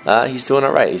 He's doing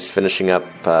all right. He's finishing up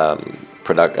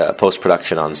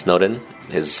post-production on Snowden,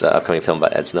 his upcoming film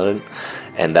about Ed Snowden,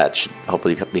 and that should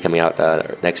hopefully be coming out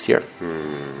next year.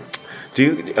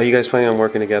 Are you guys planning on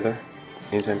working together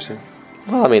anytime soon?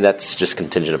 Well, I mean, that's just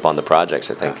contingent upon the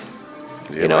projects, I think.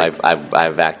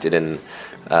 I've acted in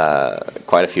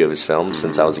quite a few of his films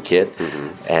since I was a kid,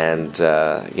 and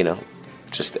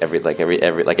just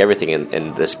everything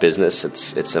in this business,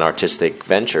 it's an artistic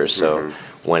venture. So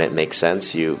when it makes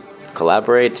sense, you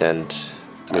collaborate, and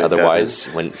otherwise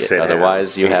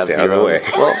you have your own.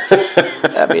 Well,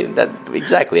 I mean that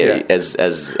exactly. Yeah.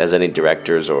 As any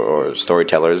directors or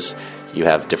storytellers, you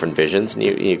have different visions, and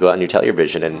you go out and you tell your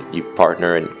vision, and you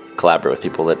partner and collaborate with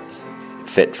people that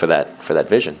fit for that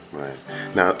vision. Right.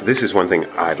 Now, this is one thing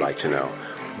I'd like to know.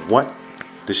 What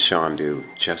does Sean do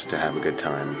just to have a good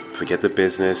time? Forget the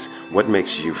business. What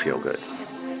makes you feel good?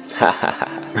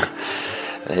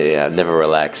 Yeah, never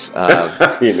relax.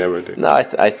 You never do. No,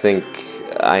 I think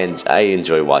I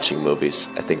enjoy watching movies.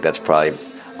 I think that's probably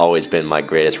always been my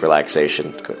greatest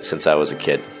relaxation since I was a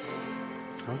kid.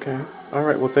 Okay. All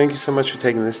right. Well, thank you so much for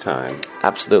taking this time.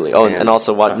 Absolutely. Oh, and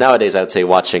also nowadays I would say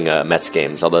watching Mets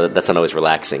games, although that's not always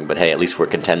relaxing. But hey, at least we're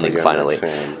contending finally.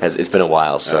 It's been a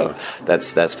while, so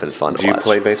that's been fun to watch. Do you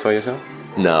play baseball yourself?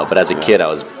 No, but as a kid, I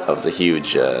was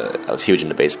huge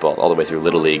into baseball all the way through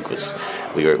Little League.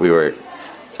 We were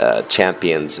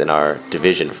champions in our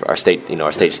division, for our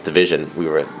state's division.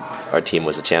 Our team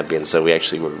was a champion, so we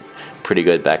actually were pretty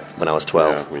good back when I was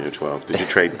 12. Yeah, when you were 12. Did you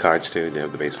trade cards too? Did you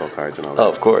have the baseball cards and all that? Oh,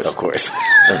 of course. Of course.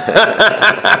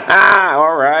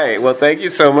 All right. Well, thank you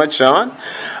so much, Sean.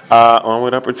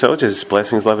 Onward, upward, soldiers.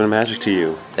 Blessings, love, and magic to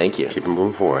you. Thank you. Keep them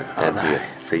moving forward. And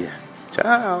see you.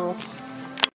 Ciao.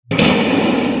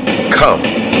 Come.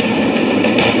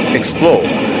 Explore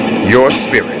your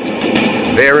spirit.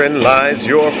 Therein lies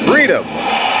your freedom.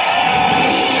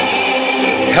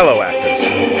 Hello, actors.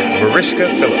 Mariska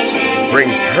Phillips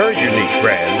brings her unique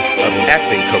brand of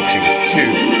acting coaching to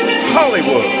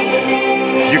Hollywood.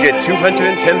 You get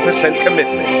 210%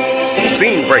 commitment,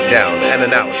 scene breakdown and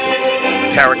analysis,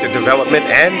 character development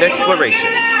and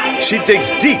exploration. She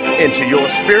digs deep into your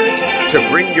spirit to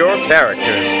bring your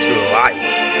characters to life.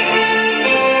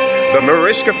 The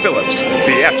Mariska Phillips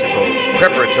Theatrical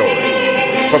Preparatory.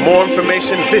 For more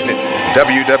information, visit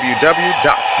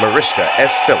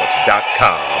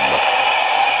www.mariskasphillips.com.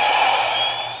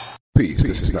 Peace,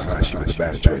 this is Nahashi with the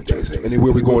Bad Jay.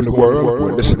 Anywhere we go in the world,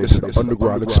 we're listening to the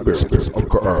underground experience.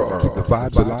 Uncle Earl, keep the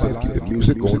vibes alive, keep the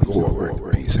music going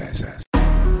forward. Peace, ass.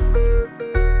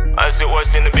 As it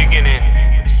was in the beginning,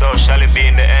 so shall it be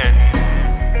in the end.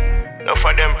 No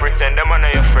for them pretend them are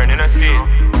not your friend, you know see.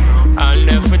 I'll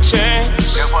never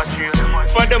change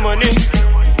for the money.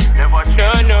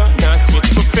 No, switch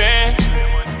for fair.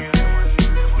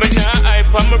 But now I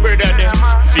put my brother them.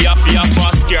 Fear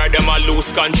fast gear, them a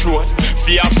lose control.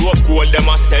 Fear broke gold, them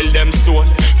a sell them soul.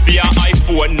 Fear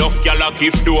iPhone, enough gyal a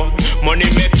give door. Money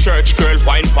make church girl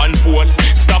wine pan pole.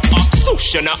 Stop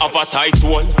extortion, I have a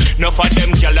title. Enough of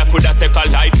them gyal a coulda take a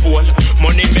light pole.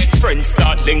 Money make friends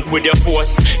start link with your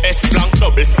force. S-blank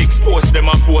 66 post, them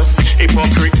a post.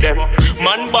 Hypocrite them.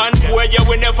 Man born poor, yeah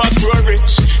we never grow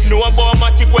rich. Know about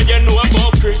Matic when you know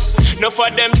about Chris. Enough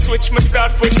of them switch, me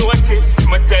start for notice.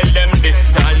 Me tell them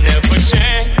this, I'll never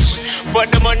change. For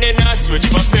the money, now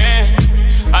switch my fare.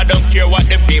 I don't care what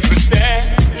the people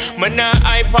say. Man, now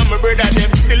hype on my brother,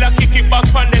 them still a kick it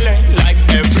back on the leg. Like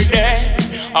every day.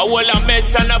 I will a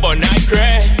meds and a bun I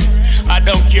grey. I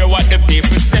don't care what the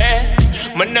people say.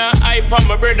 Man, now hype on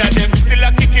my brother, them still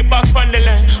a kick it back on the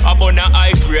line. I bun a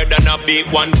high grade and a big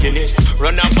one Guinness.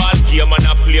 Run a ball game and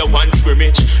a play one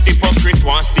scrimmage. Hypocrite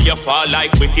want see you fall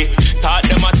like wicked. Talk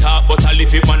them a talk, but I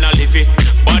live it, man, I live it.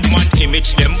 Bad man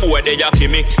image, them boy they a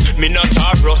gimmicks. Me not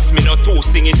a Ross, me not too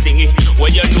singy.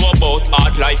 What you know about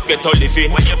hard life, get to live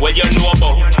it. What you know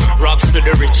about rocks to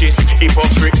the riches.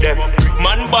 Hypocrite them.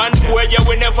 Man born poor, yeah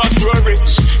we never grow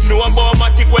rich. Know about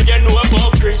Matic, what you know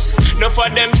about Chris. Enough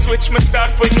of them switch, me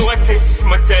start for notice.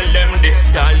 Me tell them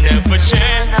this, I'll never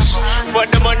change. For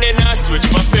the money, now switch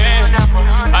my fare.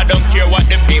 I don't care what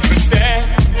the people say.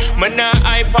 Man, now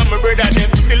hype on my brother,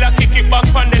 them still a kick it back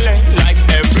on the leg. Like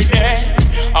every day.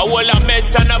 I will a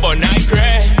meds and a bun I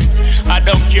grey. I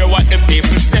don't care what the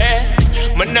people say.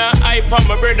 Man, now hype on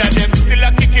my brother, them still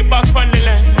a kick it back on the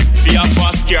leg. Fear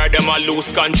fast gear, them a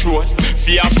lose control.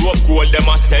 Fear broke gold, them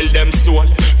a sell them soul.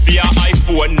 Fear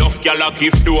iPhone, enough gyal a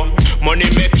give door. Money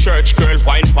make church girl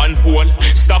wine pan pole.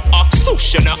 Stop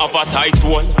extortion, I have a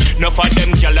title. Enough of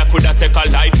them gyal a coulda take a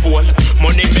light pole.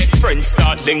 Money make friends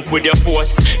start link with your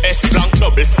force. S-blank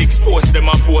 66 post, them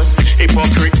a post.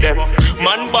 Hypocrite them.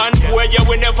 Man born poor, yeah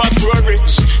we never grow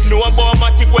rich. Know about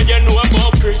Matic when you know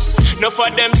about Chris. Enough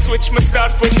of them switch, me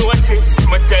start for notice.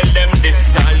 Me tell them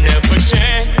this, I'll never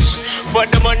change. For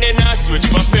the money, now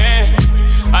switch my fare.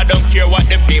 I don't care what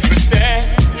the people say.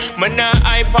 Man, now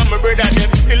hype on my brother,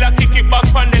 them still a kick it back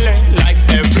on the leg. Like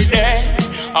every day.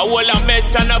 I will a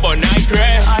meds and a bun I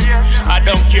grey. I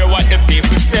don't care what the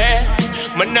people say.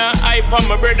 Man, now hype on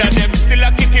my brother, them still a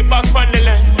kick it back on the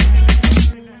leg.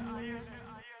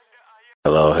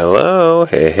 Hello.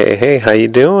 Hey, how you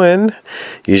doing?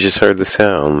 You just heard the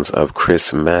sounds of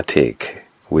Chris Matic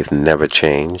with Never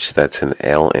Change. That's an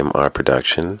LMR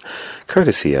production,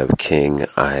 courtesy of King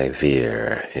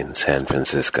Ivere in San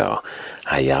Francisco.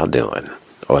 How y'all doing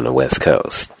on the West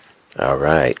Coast? All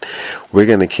right. We're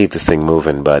going to keep this thing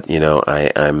moving, but, you know, I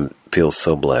feel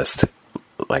so blessed,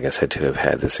 like I said, to have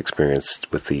had this experience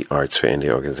with the Arts for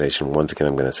India organization. Once again,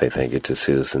 I'm going to say thank you to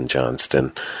Susan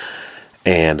Johnston.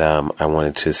 And I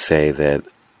wanted to say that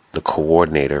the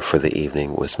coordinator for the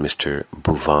evening was Mr.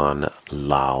 Bhuvan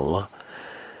Lal.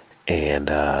 And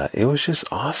it was just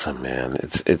awesome, man.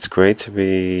 It's great to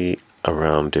be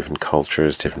around different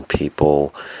cultures, different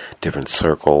people, different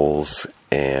circles,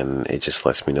 and it just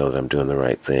lets me know that I'm doing the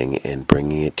right thing, and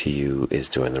bringing it to you is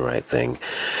doing the right thing.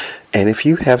 And if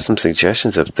you have some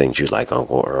suggestions of things you'd like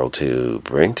Uncle Earl to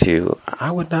bring to you,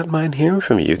 I would not mind hearing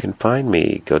from you. You can find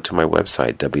me. Go to my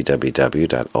website,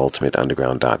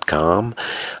 www.ultimateunderground.com.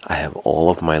 I have all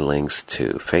of my links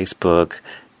to Facebook,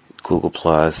 Google+,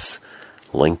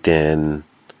 LinkedIn,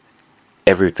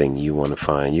 everything you want to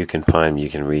find. You can find me. You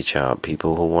can reach out.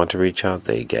 People who want to reach out,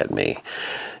 they get me.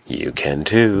 You can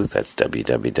too. That's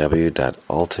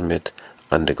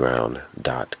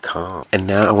www.ultimateunderground.com. And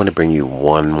now I want to bring you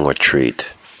one more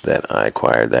treat. that I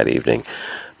acquired that evening.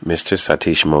 Mr.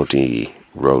 Satish Modi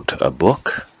wrote a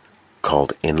book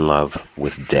called In Love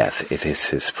with Death. It is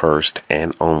his first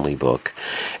and only book,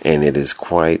 and it is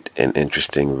quite an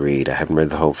interesting read. I haven't read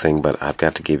the whole thing, but I've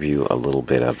got to give you a little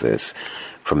bit of this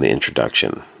from the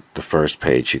introduction. The first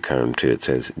page you come to, it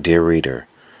says, "Dear reader,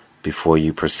 before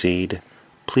you proceed,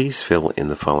 please fill in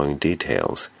the following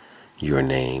details: your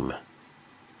name,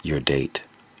 your date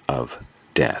of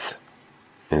death."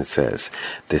 And it says,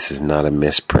 this is not a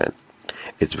misprint.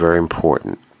 It's very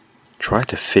important. Try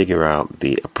to figure out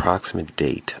the approximate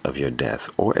date of your death,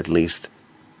 or at least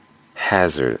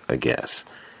hazard a guess.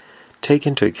 Take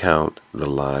into account the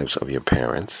lives of your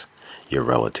parents, your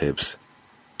relatives.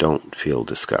 Don't feel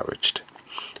discouraged.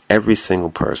 Every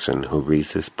single person who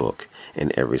reads this book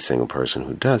and every single person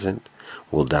who doesn't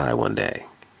will die one day.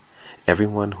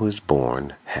 Everyone who is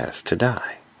born has to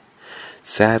die.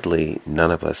 Sadly,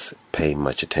 none of us pay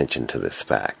much attention to this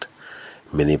fact.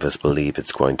 Many of us believe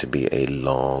it's going to be a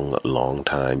long, long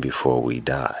time before we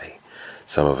die.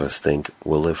 Some of us think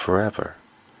we'll live forever.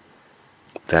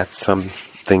 That's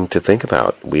something to think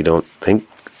about. We don't think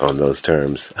on those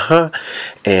terms.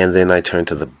 And then I turn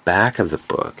to the back of the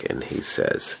book, and he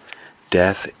says,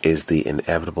 "Death is the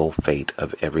inevitable fate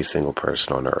of every single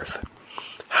person on earth.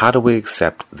 How do we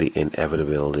accept the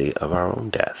inevitability of our own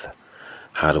death?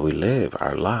 How do we live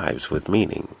our lives with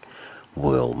meaning?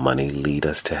 Will money lead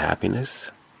us to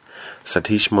happiness?"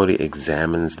 Satish Modi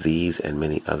examines these and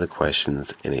many other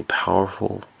questions in a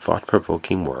powerful,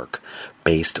 thought-provoking work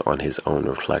based on his own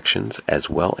reflections as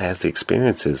well as the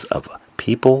experiences of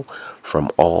people from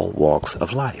all walks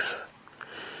of life.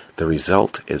 The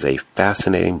result is a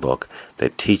fascinating book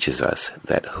that teaches us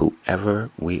that whoever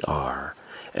we are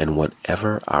and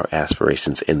whatever our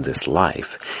aspirations in this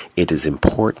life, it is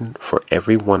important for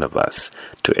every one of us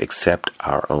to accept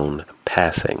our own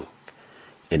passing.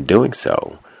 In doing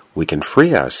so, we can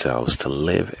free ourselves to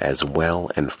live as well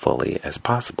and fully as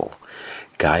possible,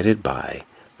 guided by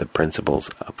the principles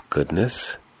of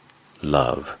goodness,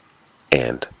 love,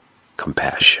 and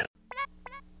compassion.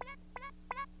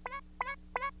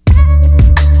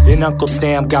 Then Uncle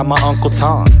Sam got my Uncle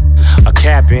Tom a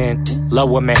cabin,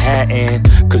 lower Manhattan.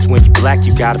 Cause when you black,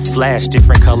 you got a flash,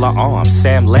 different color arms.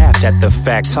 Sam laughed at the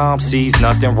fact Tom sees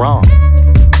nothing wrong.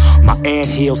 My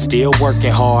anthill still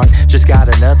working hard. Just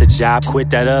got another job, quit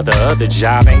that other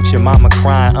job. Ain't your mama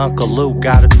crying? Uncle Luke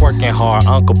got it twerking hard.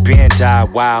 Uncle Ben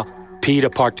died while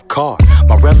Peter parked the car.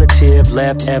 My relative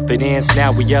left evidence.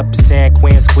 Now we up in San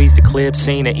Quentin, squeezed the clip.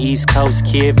 Seen an East Coast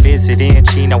kid visiting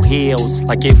Chino Hills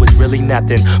like it was really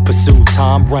nothing. Pursue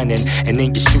Tom running, and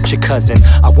then you shoot your cousin.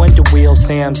 I wonder will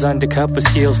Sam's undercover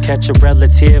skills catch a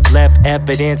relative left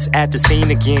evidence at the scene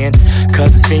again?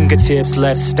 Cause his fingertips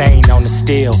left stain on the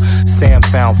steel. Sam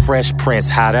found fresh prints.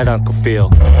 How that uncle feel?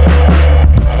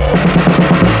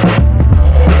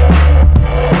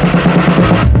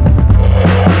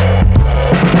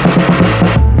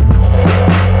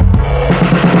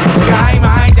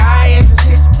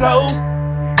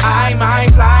 I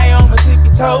might fly on my tippy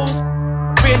toes.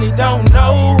 Really don't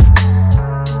know.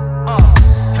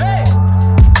 Hey.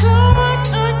 So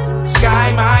much under.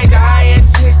 Sky might die and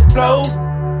just hit the flow.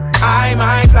 I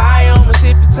might fly on my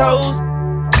tippy toes.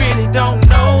 Really don't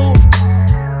know.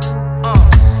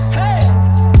 Hey.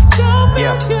 So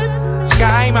yeah.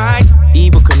 Sky might.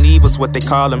 Evil Knievel's what they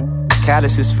call him.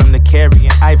 Calluses from the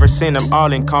carrion. Iverson, I'm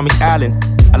all in, call me Allen.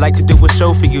 I like to do a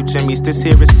show for you, Jimmys. This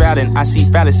here is Fallon. I see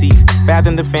fallacies.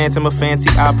 Fathom the phantom of fancy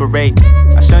operate.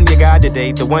 I shun your guy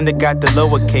today, the one that got the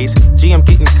lowercase. G, I'm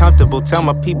getting comfortable. Tell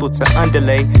my people to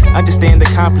underlay. Understand the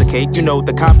complicate. You know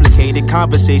the complicated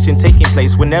conversation taking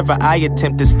place whenever I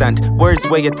attempt to stunt. Words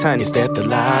weigh a ton. Is that the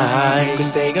lie? You can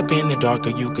stay up in the dark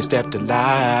or you can step the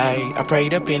light. I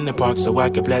prayed up in the park so I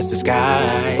could bless the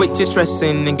sky. Quit your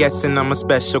stressing and guessing I'm a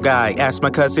special guy. Ask my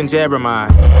cousin Jeremiah.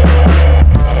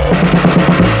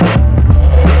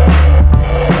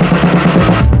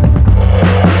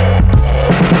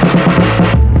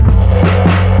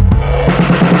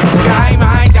 Sky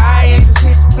might die and just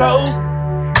hit the flow.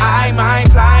 I might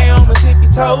fly on my tippy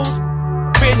toes.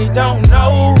 Really don't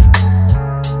know.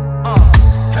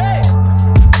 Hey.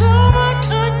 So much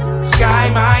under. Sky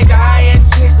might die and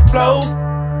just hit the flow.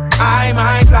 I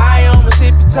might fly on my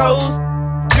tippy toes.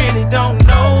 Really don't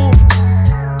know.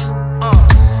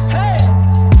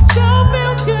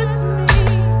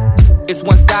 It's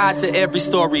one side to every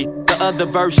story. The other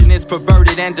version is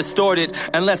perverted and distorted.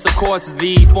 Unless, of course,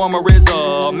 the former is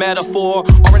a metaphor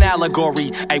or an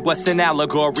allegory. Hey, what's an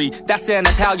allegory? That's an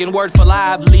Italian word for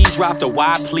lively. Drop the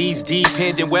Y, please,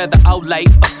 depending whether out late.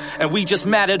 And we just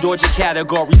matador your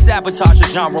category. Sabotage your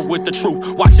genre with the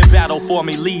truth. Watch it battle for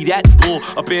me. Lead that bull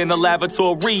up in the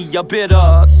lavatory. A bit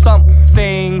of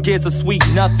something is a sweet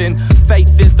nothing.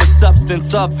 Faith is the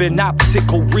substance of an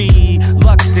optical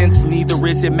reluctance. Neither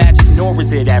is it magic nor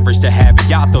is it average to have it.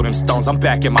 Y'all throw them stones, I'm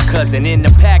backing my cousin in the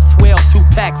Pac-12.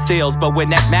 2-pack sales, but when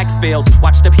that Mac fails,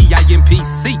 watch the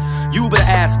PIMPC. You better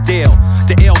ask Dale,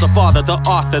 the L, the father, the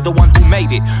author, the one who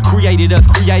made it. Created us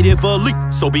creatively,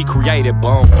 so be creative,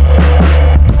 boom.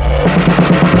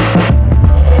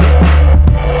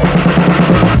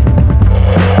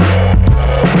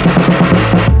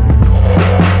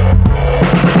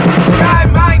 Sky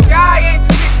might die and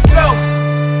shit flow.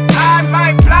 I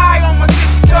might fly on my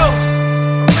tippy toes.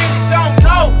 I really don't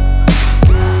know.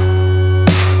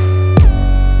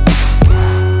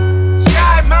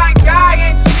 Sky might die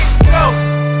and shit flow.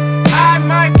 I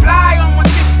might fly on my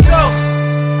tippy toes.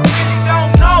 I really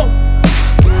don't know.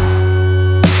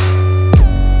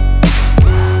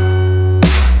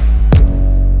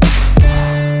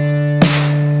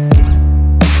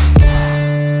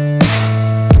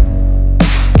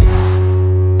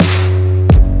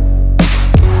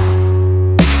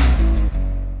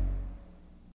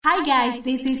 Hi guys,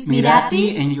 this is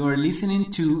Mirati and you're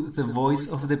listening to The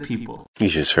Voice of the People. You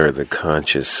just heard the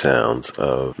conscious sounds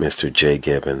of Mr. Jay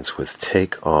Gibbons with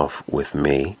Take Off With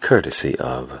Me, courtesy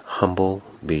of Humble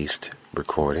Beast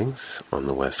Recordings on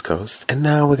the West Coast. And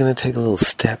now we're going to take a little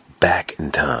step back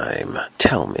in time.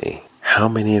 Tell me, how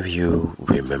many of you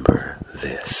remember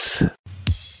this?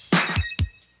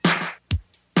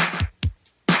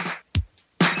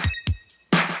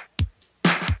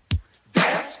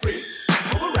 Dance freaks,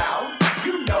 move around,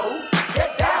 you know,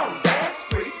 get down. Dance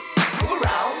freaks, move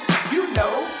around, you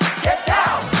know, get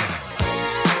down.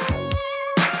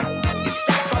 It's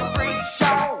just a freak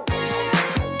show.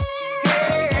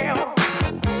 Yeah.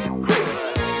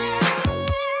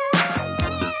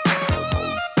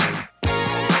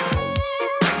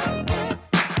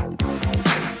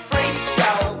 Freak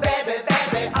show, baby,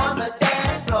 baby, on the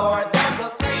dance floor. There's a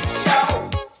freak show.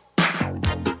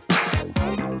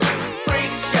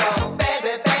 Freak show,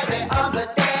 baby, baby, on the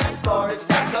dance floor. It's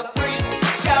just a freak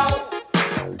show.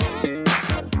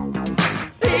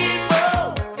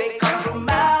 People, they come from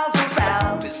miles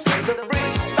around to see the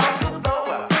freaks on the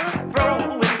floor,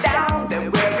 throwing down. They're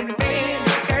wearing mini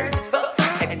skirts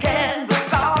and canvas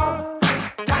saws,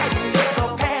 tight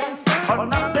little pants, or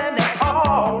nothing at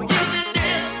all. You're the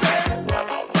dancing,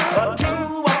 a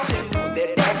 2-on-2.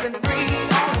 They're dancing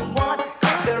 3-on-1,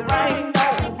 'cause there ain't no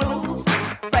rules.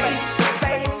 Face to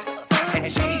face and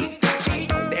cheek to cheek,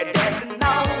 they're dancing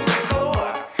on the floor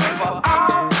for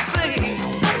all to see.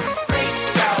 Freak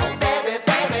show, baby,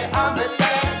 baby, on the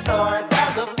dance floor.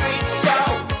 There's a freak show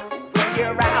when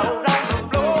you're out on the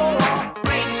floor.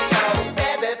 Freak show,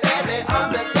 baby, baby, on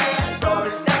the dance floor.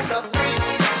 It's just a freak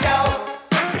show.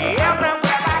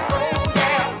 Everywhere I go,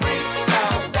 yeah, freak show,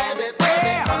 baby,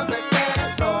 baby, on the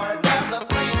dance floor. There's a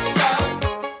freak show.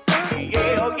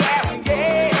 Yeah, yeah,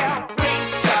 yeah. Freak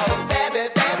show, baby,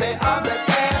 baby, on the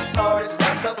dance floor.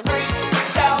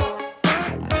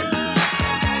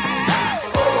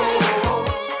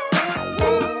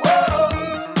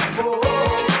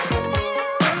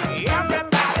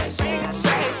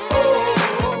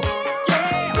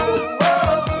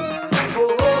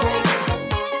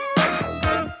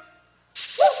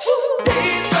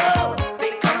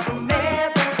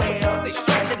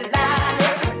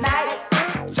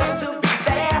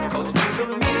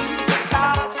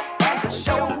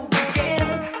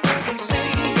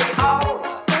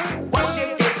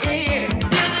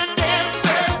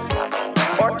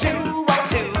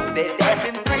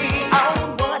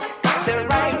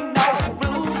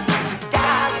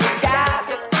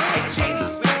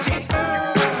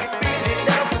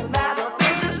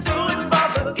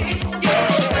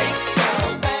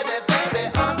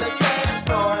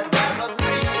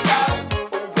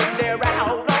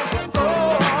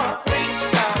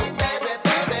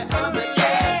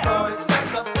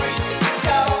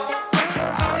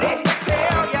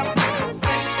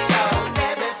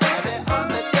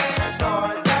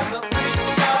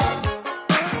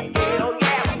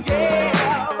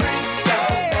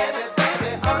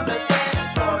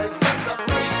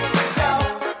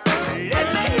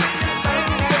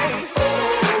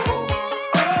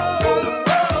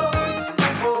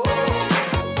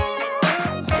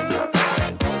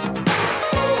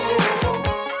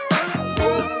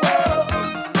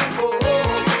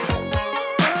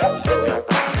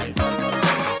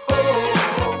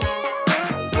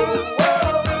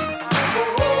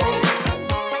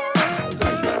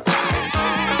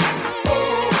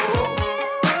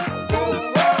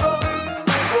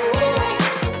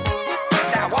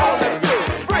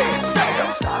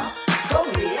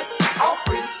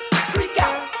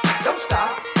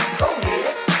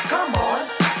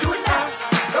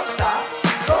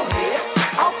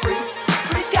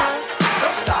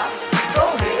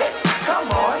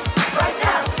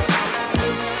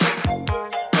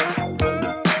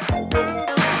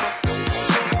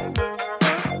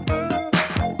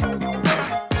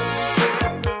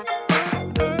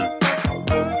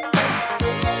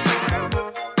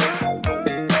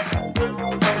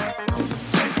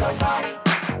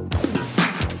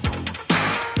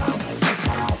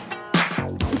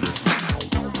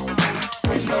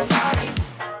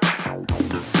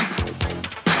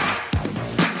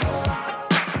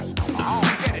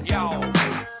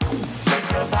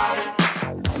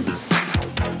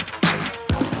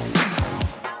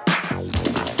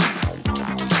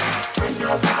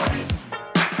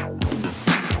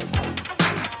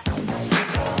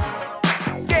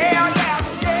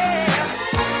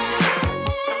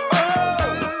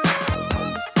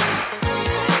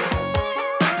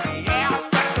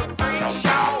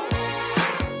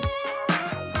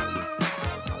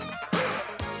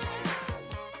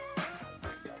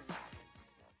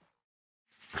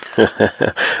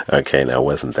 Okay, now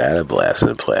wasn't that a blast from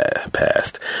the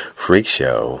past? Freak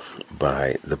Show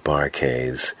by the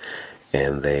Bar-Kays,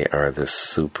 and they are the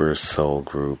super soul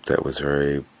group that was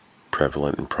very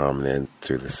prevalent and prominent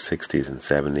through the 60s and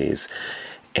 70s.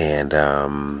 And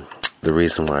the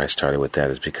reason why I started with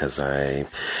that is because I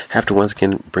have to once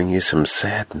again bring you some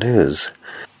sad news.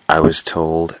 I was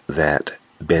told that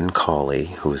Ben Cauley,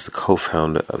 who is the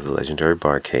co-founder of the legendary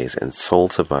Bar-Kays and sole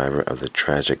survivor of the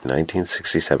tragic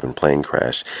 1967 plane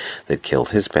crash that killed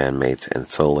his bandmates and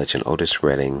soul legend Otis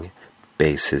Redding,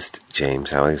 bassist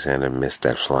James Alexander missed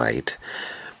that flight.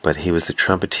 But he was the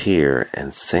trumpeter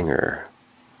and singer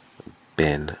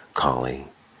Ben Cauley,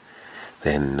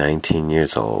 then 19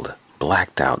 years old,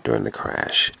 blacked out during the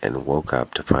crash and woke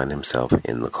up to find himself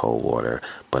in the cold water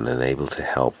but unable to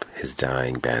help his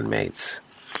dying bandmates.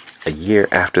 A year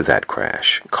after that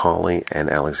crash, Cauley and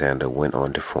Alexander went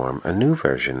on to form a new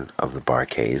version of the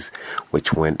Bar-Kays,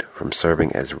 which went from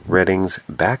serving as Redding's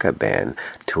backup band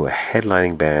to a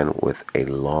headlining band with a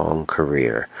long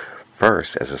career,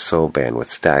 first as a soul band with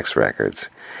Stax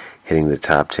Records, hitting the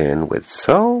top 10 with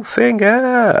Soul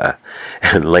Finger,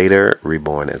 and later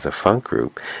reborn as a funk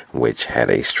group, which had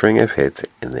a string of hits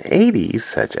in the 80s,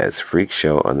 such as Freak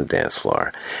Show on the Dance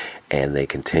Floor, and they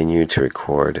continue to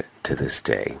record to this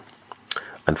day.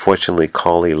 Unfortunately,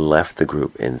 Cauley left the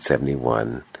group in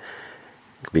 1971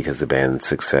 because the band's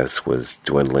success was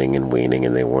dwindling and waning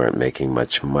and they weren't making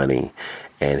much money,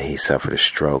 and he suffered a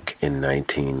stroke in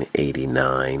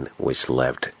 1989, which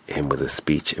left him with a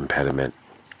speech impediment.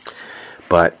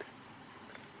 But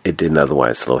it didn't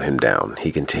otherwise slow him down.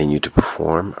 He continued to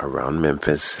perform around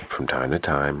Memphis from time to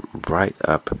time, right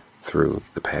up through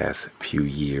the past few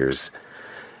years.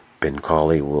 Ben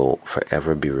Cauley will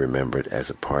forever be remembered as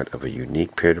a part of a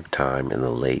unique period of time in the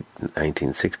late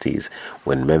 1960s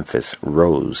when Memphis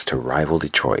rose to rival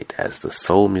Detroit as the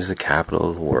soul music capital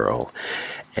of the world,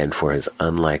 and for his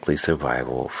unlikely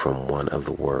survival from one of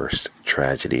the worst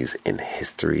tragedies in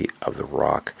history of the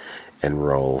rock and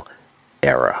roll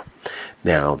era.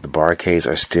 Now, the Bar-Kays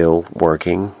are still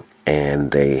working,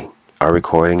 and they are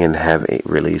recording and have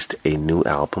released a new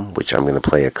album, which I'm going to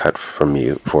play a cut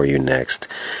for you next.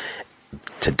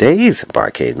 Today's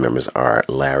Bar-Kays members are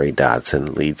Larry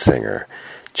Dodson, lead singer,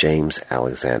 James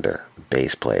Alexander,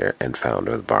 bass player and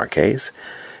founder of the Bar-Kays.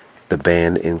 The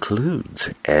band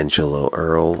includes Angelo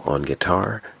Earl on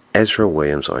guitar, Ezra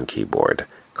Williams on keyboard,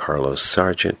 Carlos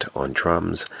Sargent on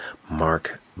drums,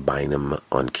 Mark Bynum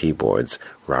on keyboards,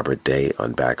 Robert Day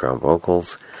on background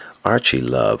vocals, Archie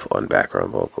Love on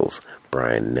background vocals,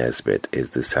 Brian Nesbitt is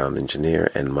the sound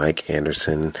engineer, and Mike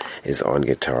Anderson is on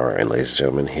guitar. And ladies and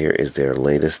gentlemen, here is their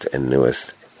latest and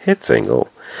newest hit single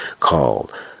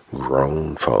called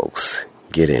Grown Folks.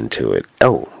 Get into it.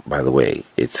 Oh, by the way,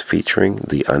 it's featuring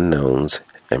The Unknowns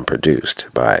and produced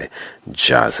by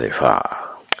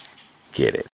Josepha.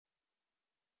 Get it.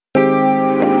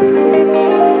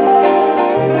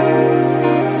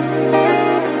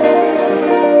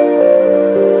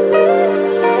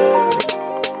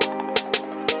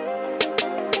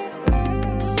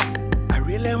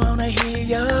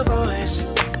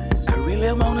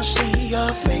 See your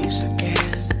face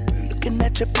again. Looking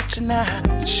at your picture now,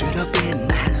 should have been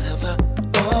my lover.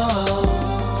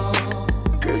 Oh,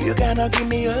 girl, you gotta give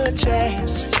me a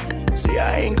chance. See,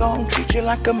 I ain't gonna treat you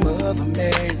like a mother,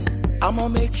 man. I'ma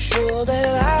make sure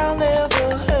that I'll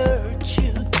never hurt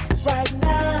you. Right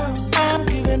now, I'm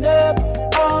giving up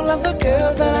all of the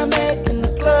girls that I met in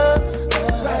the club.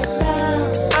 Right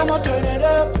now, I'ma turn it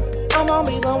up. I'm gonna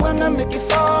be the one to make you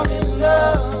fall in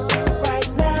love.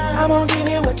 I'm gonna give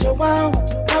you what you want.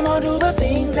 I'm gonna do the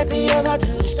things that the other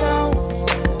dudes don't.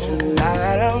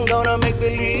 Tonight I'm gonna make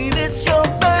believe it's your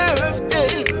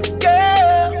birthday,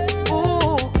 girl.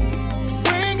 Ooh,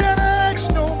 we ain't gotta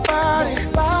ask nobody.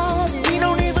 We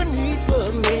don't even need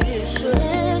permission.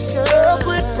 Girl,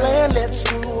 quit playing, let's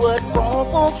do what grown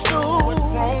folks do.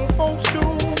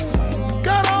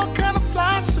 Got all kind of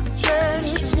fly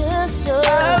suggestions.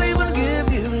 I'll even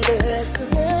give you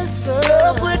lessons.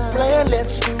 Girl, quit playing,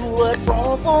 let's do what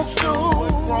grown folks do.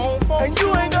 And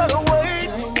you ain't gotta wait.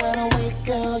 You ain't gotta wait,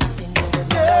 girl. You can get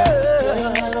it. Yeah. You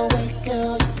ain't gotta wait,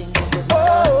 girl. You can get it. Oh.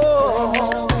 You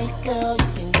ain't gotta wait, girl. You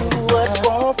can do what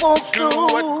grown folks do.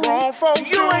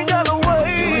 You ain't gotta wait.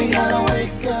 You ain't gotta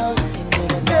wait, girl. You can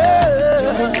get it. Yeah. You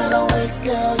ain't gotta wait,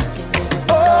 girl. You can get it.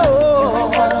 Oh. You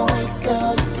ain't gotta wait,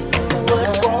 girl. You can do what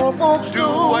grown folks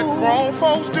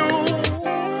do.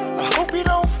 I hope you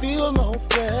don't feel no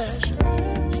pressure.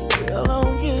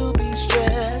 Don't you be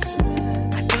stressed.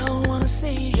 I don't wanna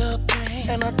see your pain,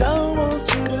 and I don't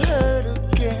want you to hurt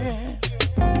again.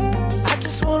 I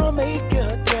just wanna make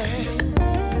your day.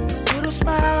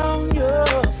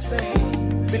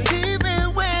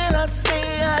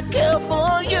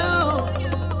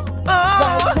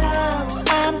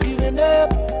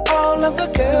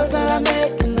 I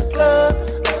met in the club.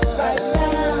 Right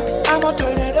now, I'ma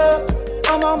turn it up.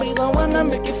 I'ma be the one to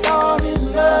make you fall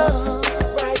in love.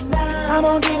 Right now,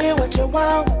 I'ma give you what you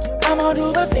want. I'ma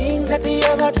do the things that the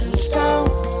other two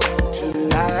don't.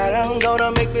 Tonight I'm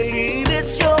gonna make believe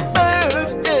it's your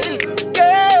birthday,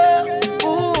 girl.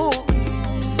 Ooh,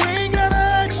 we ain't gotta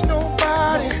ask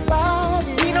nobody.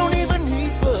 We don't even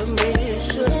need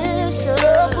permission.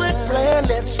 Girl, quit playing,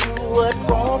 let's do what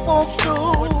grown folks do.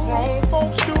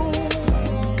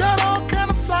 Got all kind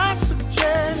of fly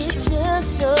suggestions.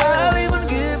 I'll even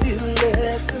give you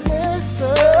lessons.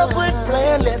 Girl, quit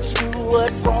playing, let's do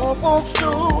what grown folks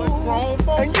do.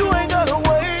 And you ain't gotta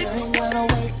wait. You ain't gotta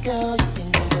wait, girl. You can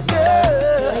get it.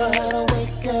 You ain't gotta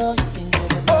wait, girl. You can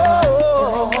get it. You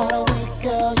ain't gotta wait,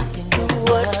 girl. You can do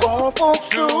what grown folks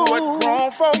do.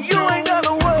 You ain't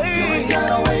gotta wait. You ain't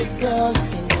gotta wait, girl. You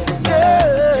can get it.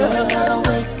 You ain't gotta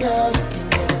wait, girl. You can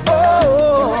get it.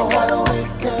 You ain't gotta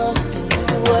wait, girl. You can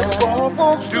do what grown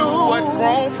folks do. What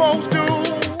grown folks do.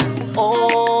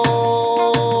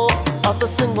 Oh, all the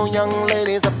single young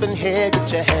ladies up in here,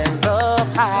 get your hands up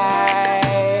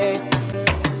high.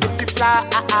 If you fly,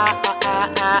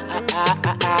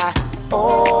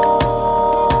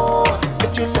 oh,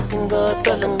 if you're looking good,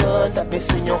 feeling good, let me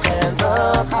see your hands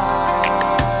up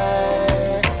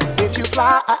high. If you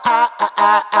fly,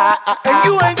 and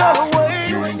you ain't gotta wait.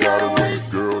 You ain't gotta wait,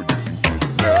 girl, you can get it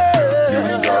now. You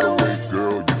ain't gotta wait,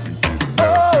 girl, you can get it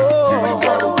now. You ain't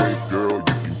gotta wait, girl, you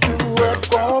can get it now. Do what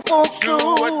grown folks do.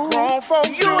 What grown folks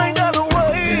do. You ain't gotta wait.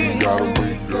 You ain't gotta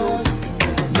wait, girl, you can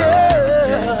get it now.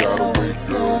 You ain't gotta wait,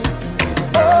 girl, you can get it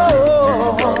now. You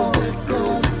ain't gotta wait,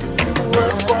 girl, you can do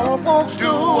what grown folks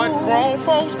do. What grown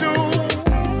folks do.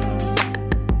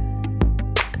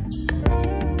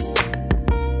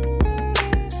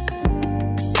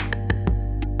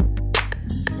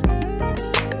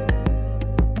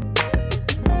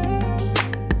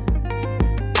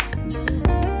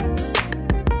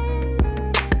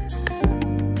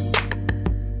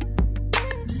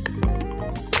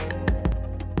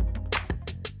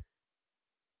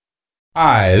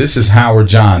 Hi, this is Howard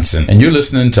Johnson, and you're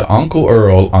listening to Uncle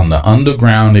Earl on the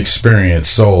Underground Experience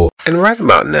Soul. And right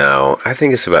about now, I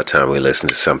think it's about time we listen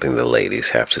to something the ladies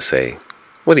have to say.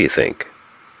 What do you think?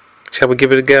 Shall we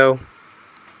give it a go?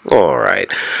 All right.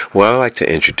 Well, I'd like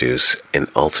to introduce an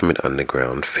Ultimate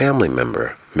Underground family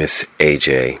member, Miss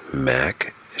AJ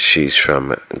Mack. She's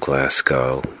from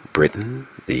Glasgow, Britain,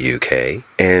 the UK,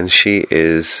 and she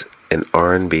is an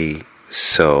R&B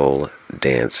soul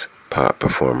dance pop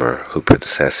performer who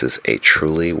possesses a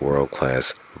truly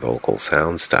world-class vocal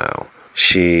sound style.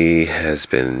 She has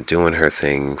been doing her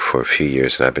thing for a few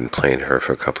years, and I've been playing her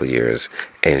for a couple of years,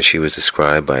 and she was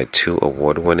described by 2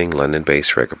 award-winning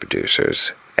London-based record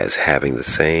producers as having the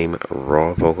same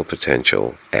raw vocal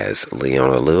potential as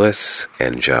Leona Lewis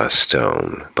and Joss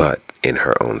Stone, but in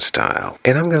her own style.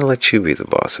 And I'm going to let you be the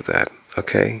boss of that,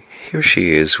 okay? Here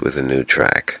she is with a new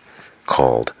track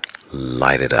called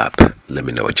Light It Up. Let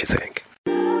me know what you think.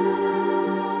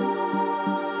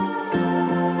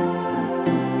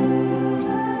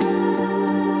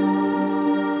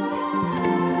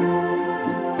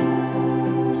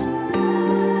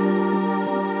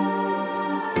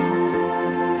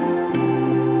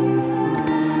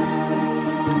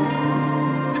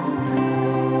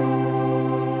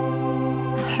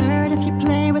 I heard if you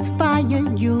play with fire,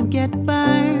 you'll get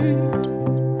burned.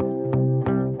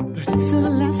 But it's a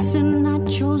lesson I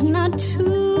chose not to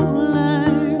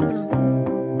learn.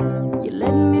 You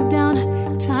let me down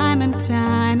time and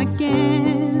time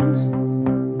again.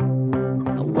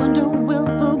 I wonder, will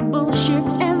the bullshit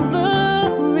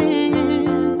ever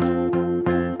end?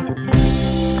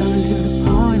 It's coming to the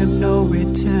point of no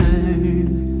return.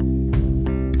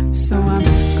 So I'm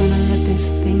gonna let this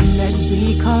thing that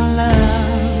we call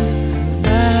love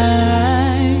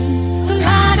burn. So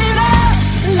light it up,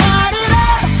 light it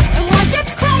up, and watch it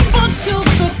crumble to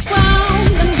the ground.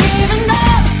 I'm giving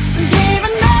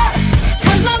up,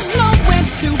 'cause love's nowhere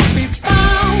to be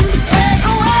found. Break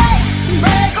away,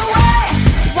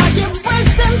 while you're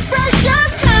wasting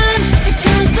precious time. It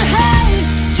turns to hate,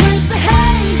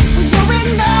 when you're in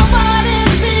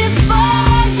nobody's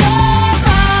before your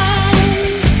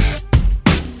eyes.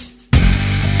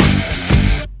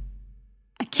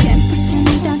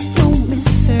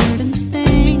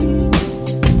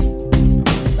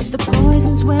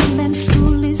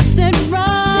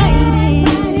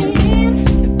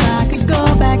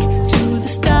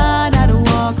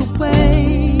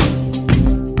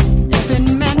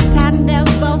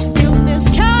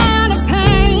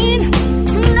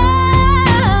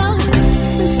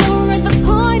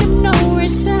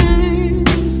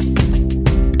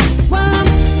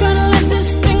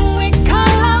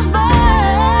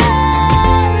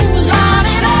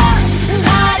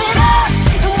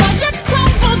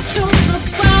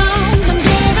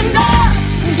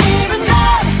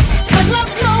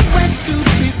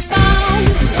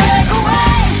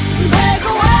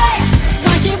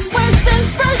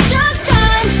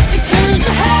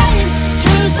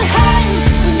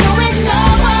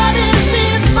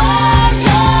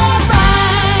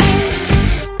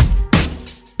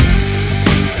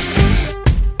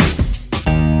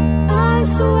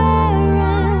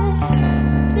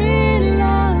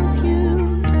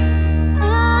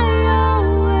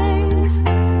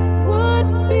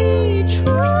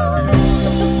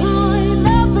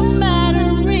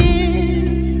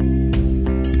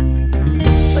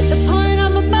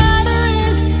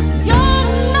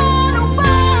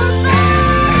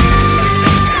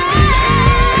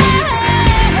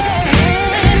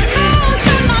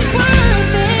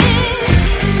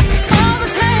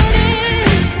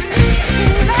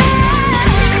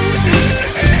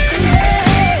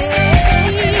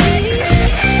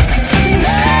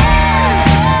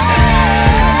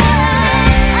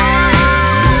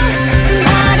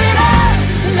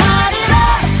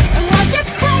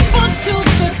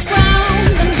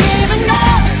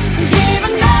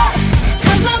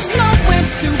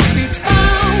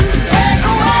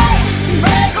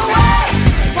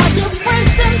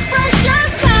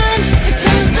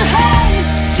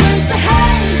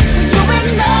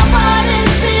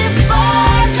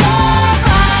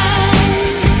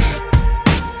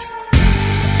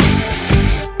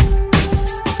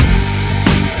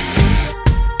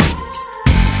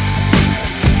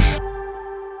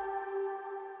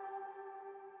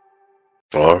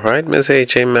 All right, Miss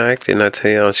AJ Mack, didn't I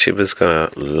tell y'all she was gonna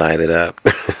light it up?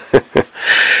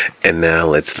 And now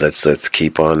let's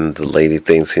keep on. The lady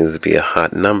thing seems to be a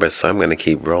hot number, so I'm gonna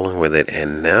keep rolling with it.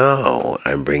 And now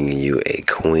I'm bringing you a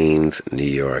Queens, New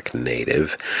York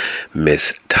native,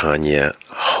 Miss Tanya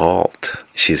Halt.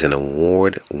 She's an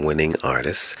award-winning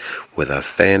artist with a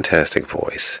fantastic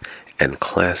voice and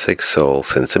classic soul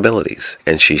sensibilities,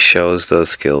 and she shows those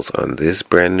skills on this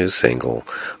brand new single,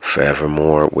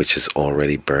 Forevermore, which is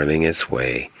already burning its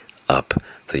way up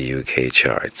the UK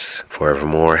charts.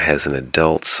 Forevermore has an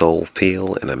adult soul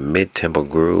feel and a mid-tempo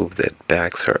groove that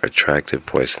backs her attractive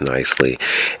voice nicely,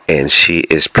 and she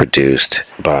is produced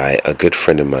by a good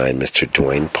friend of mine, Mr.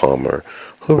 Dwayne Palmer,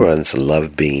 who runs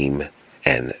Love Beam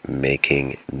and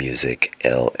Making Music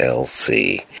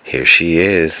LLC. Here she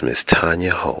is, Miss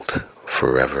Tanya Holt,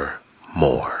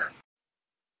 Forevermore.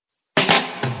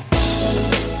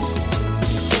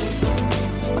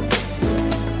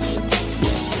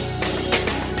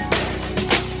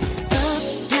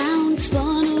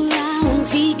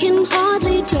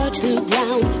 Touch the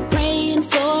ground, praying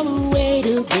for a way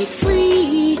to break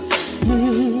free.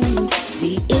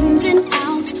 The ins and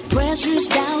outs, pressures,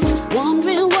 doubts,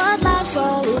 wondering what life's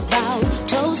all about.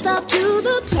 Toast up to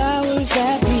the powers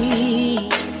that be.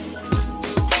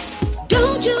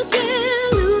 Don't you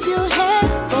dare lose your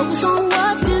head, focus on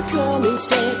what's to come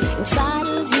instead. Inside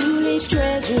of you lays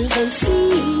treasures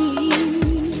unseen.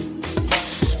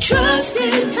 Trust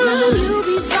in time, you'll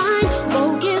be fine.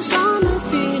 Focus on the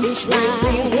finish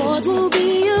line. Reward will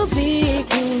be a victory.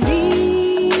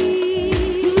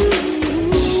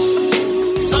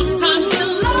 Sometimes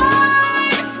in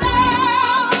life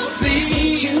there'll be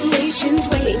situations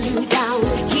weighing you down.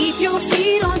 Keep your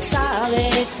feet on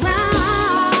solid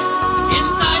ground.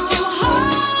 Inside you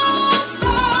hold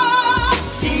strong.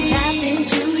 Tap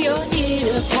into your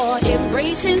inner core,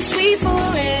 embracing sweet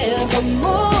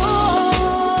forevermore.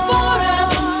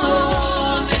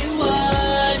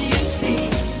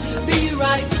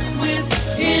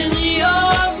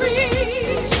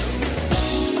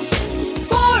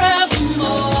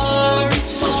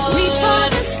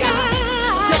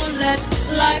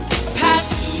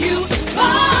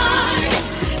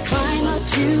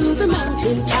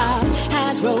 Top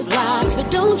has roadblocks, but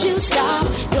don't you stop.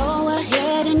 Go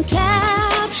ahead and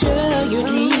capture your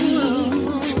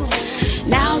dreams.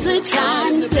 Now's the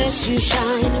time to best you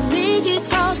shine and make it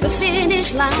cross the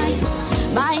finish line.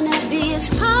 Might not be as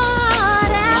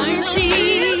hard as it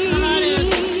seems.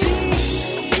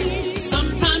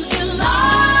 Sometimes in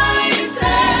life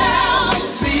there'll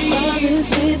be others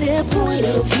with their point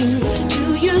of view.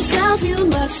 To yourself you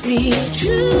must be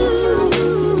true.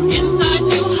 Inside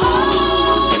you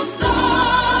hold strong.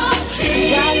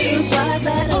 God supplies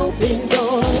that open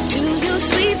door to your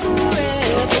sweet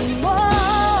forevermore.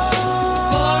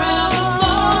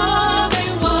 Forevermore,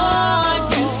 may what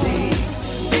you see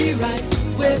be right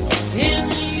within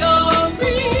your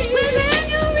reach. Within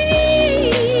your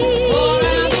reach.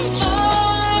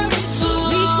 Forevermore,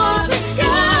 reach for the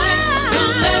sky.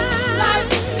 Don't let life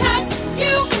pass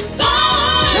you by.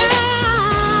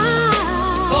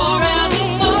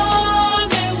 Forevermore,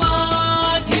 may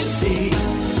what you see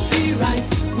be right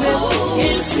within your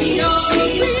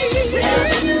reach.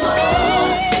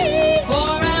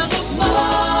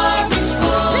 Forevermore, reach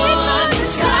for the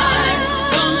sky.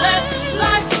 Don't let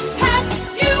life pass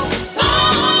you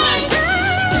by.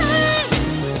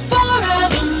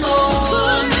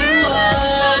 Forevermore, may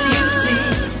what you see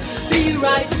be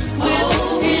right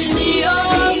within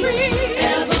your reach.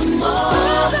 Forevermore,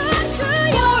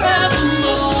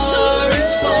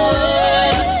 reach for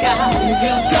the sky.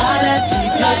 Darling,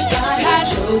 keep your stride.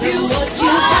 Show them what you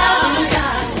have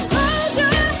inside.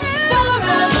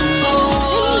 Forevermore,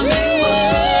 may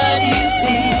what you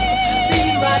see be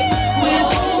right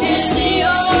within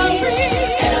your reach.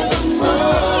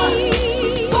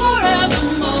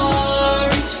 Forevermore,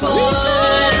 reach for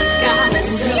the sky. Darling,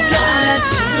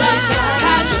 keep your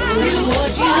stride. Show them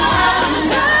what you have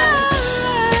inside.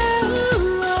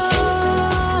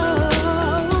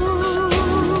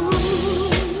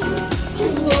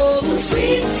 Oh,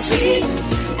 sweet, sweet,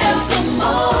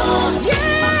 evermore.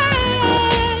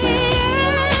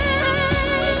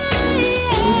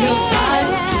 Hold your pride,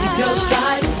 keep your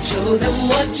stride. Show them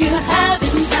what you have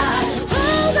inside.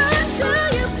 Hold on to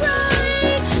your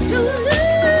pride, don't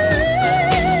lose.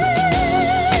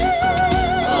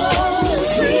 Oh,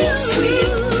 sweet,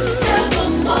 sweet,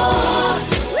 evermore.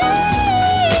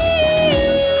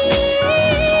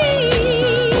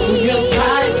 Hold your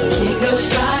pride, keep your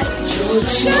stride. Show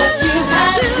them what you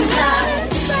have inside.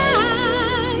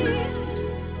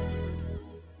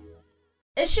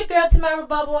 It's your girl Tamara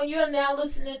Bubble, and you're now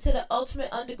listening to the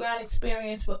Ultimate Underground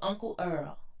Experience with Uncle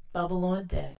Earl. Bubble on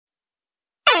deck.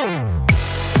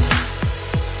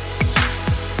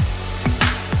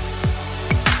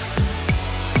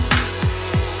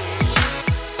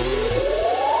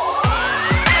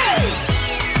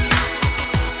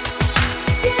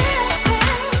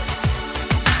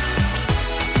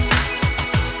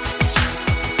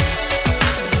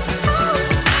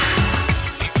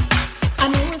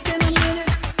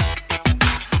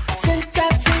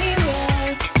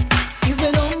 You've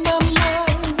been on my mind,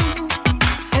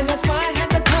 and that's why I had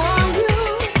to call you.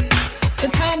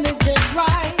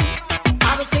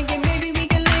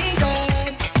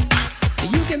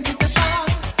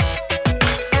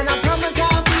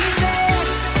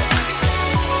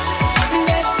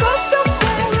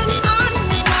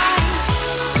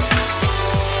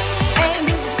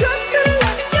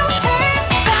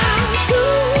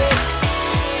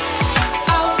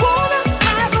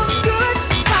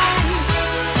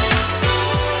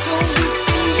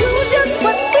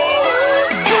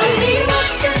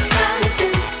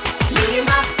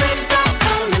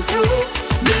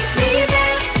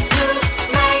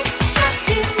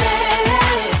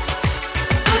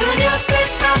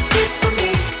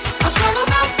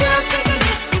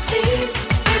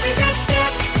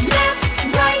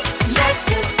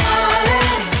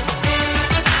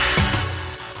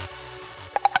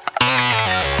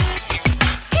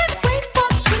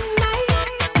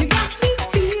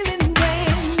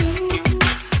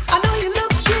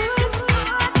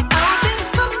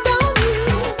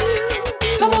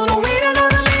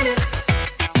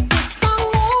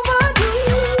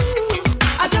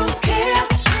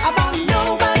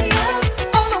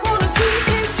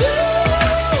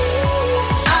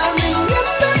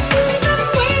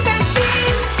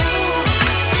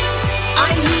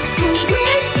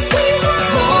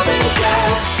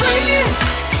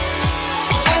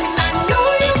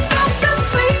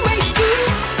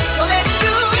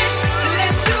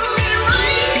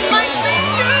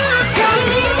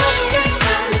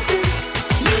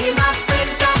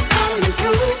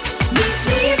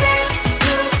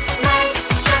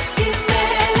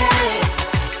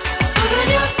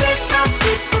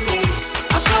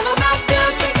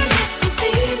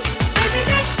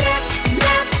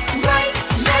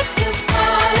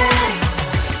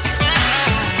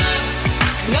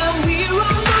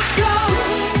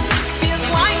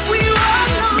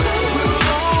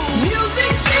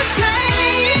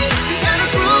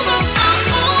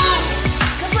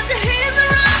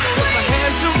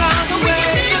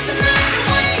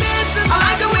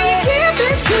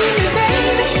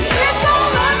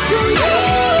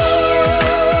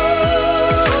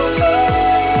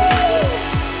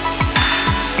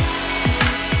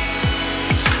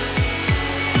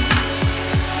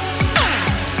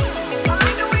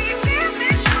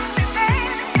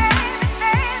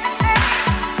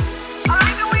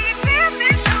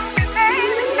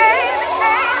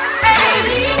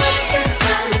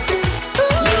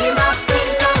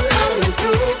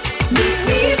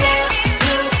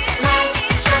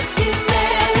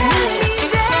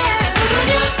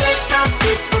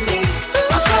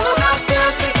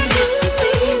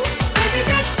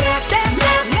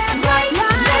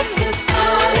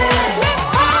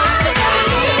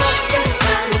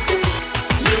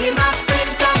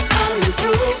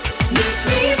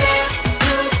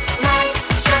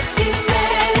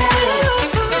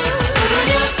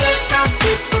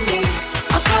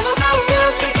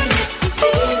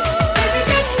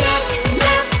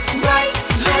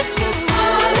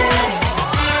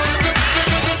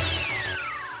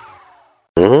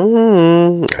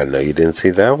 I know you didn't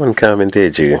see that one coming,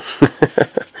 did you?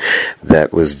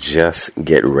 That was Just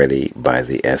Get Ready by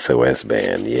the SOS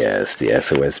Band. Yes, the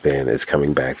SOS Band is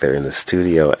coming back. They're in the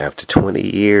studio after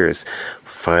 20 years,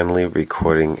 finally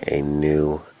recording a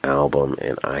new album,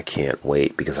 and I can't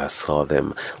wait because I saw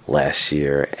them last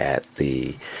year at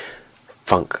the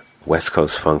West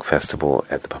Coast Funk Festival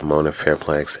at the Pomona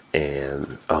Fairplex,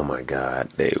 and oh my God,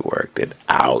 they worked it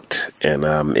out.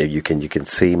 And you can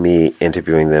see me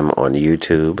interviewing them on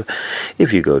YouTube.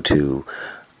 If you go to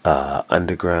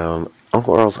Uncle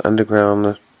Earl's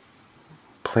Underground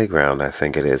Playground, I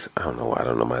think it is. I don't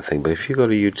know my thing, but if you go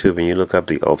to YouTube and you look up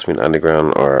the Ultimate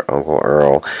Underground or Uncle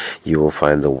Earl, you will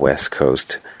find the West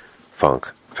Coast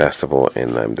Funk Festival,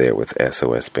 and I'm there with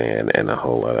SOS Band and a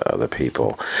whole lot of other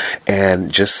people.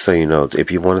 And just so you know, if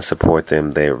you want to support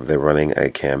them, they're running a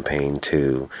campaign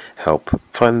to help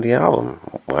fund the album.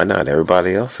 Why not?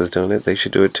 Everybody else is doing it. They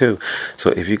should do it too.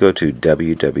 So if you go to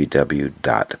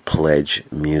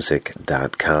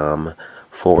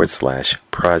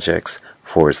www.pledgemusic.com/projects/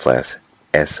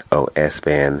 SOS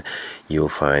Band, you'll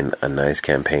find a nice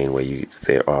campaign where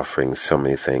they're offering so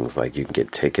many things, like you can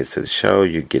get tickets to the show,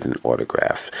 you get an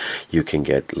autograph, you can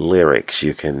get lyrics,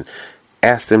 you can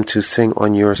ask them to sing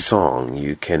on your song,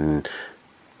 you can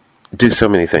do so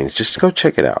many things. Just go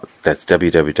check it out. That's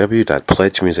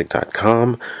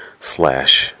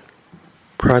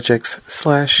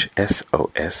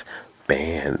www.pledgemusic.com/projects/SOS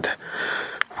Band.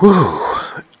 Woo!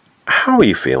 How are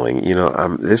you feeling? You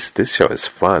know, this show is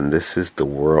fun. This is the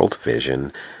World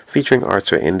Vision featuring Arts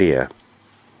for India.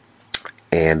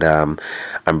 And I'm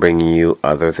bringing you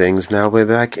other things now. We're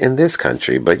back in this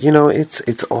country. But, you know,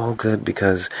 it's all good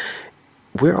because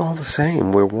we're all the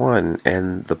same. We're one.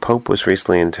 And the Pope was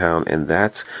recently in town, and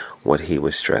that's what he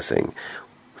was stressing.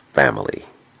 Family.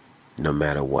 No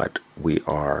matter what, we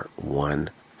are one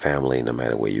family, no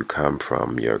matter where you come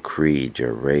from, your creed,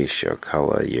 your race, your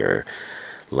color, your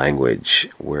language.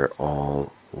 We're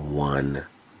all one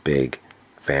big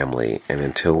family. And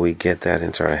until we get that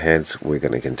into our heads, we're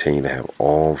going to continue to have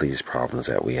all these problems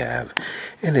that we have.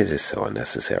 And it is so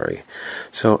unnecessary.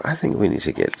 So I think we need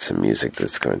to get some music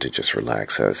that's going to just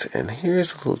relax us. And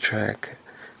here's a little track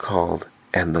called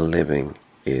And the Living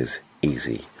is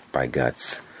Easy by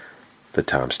Guts, the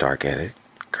Tom Stark edit,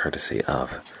 courtesy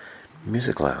of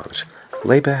Music Lounge.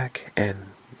 Lay back and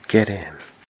get in.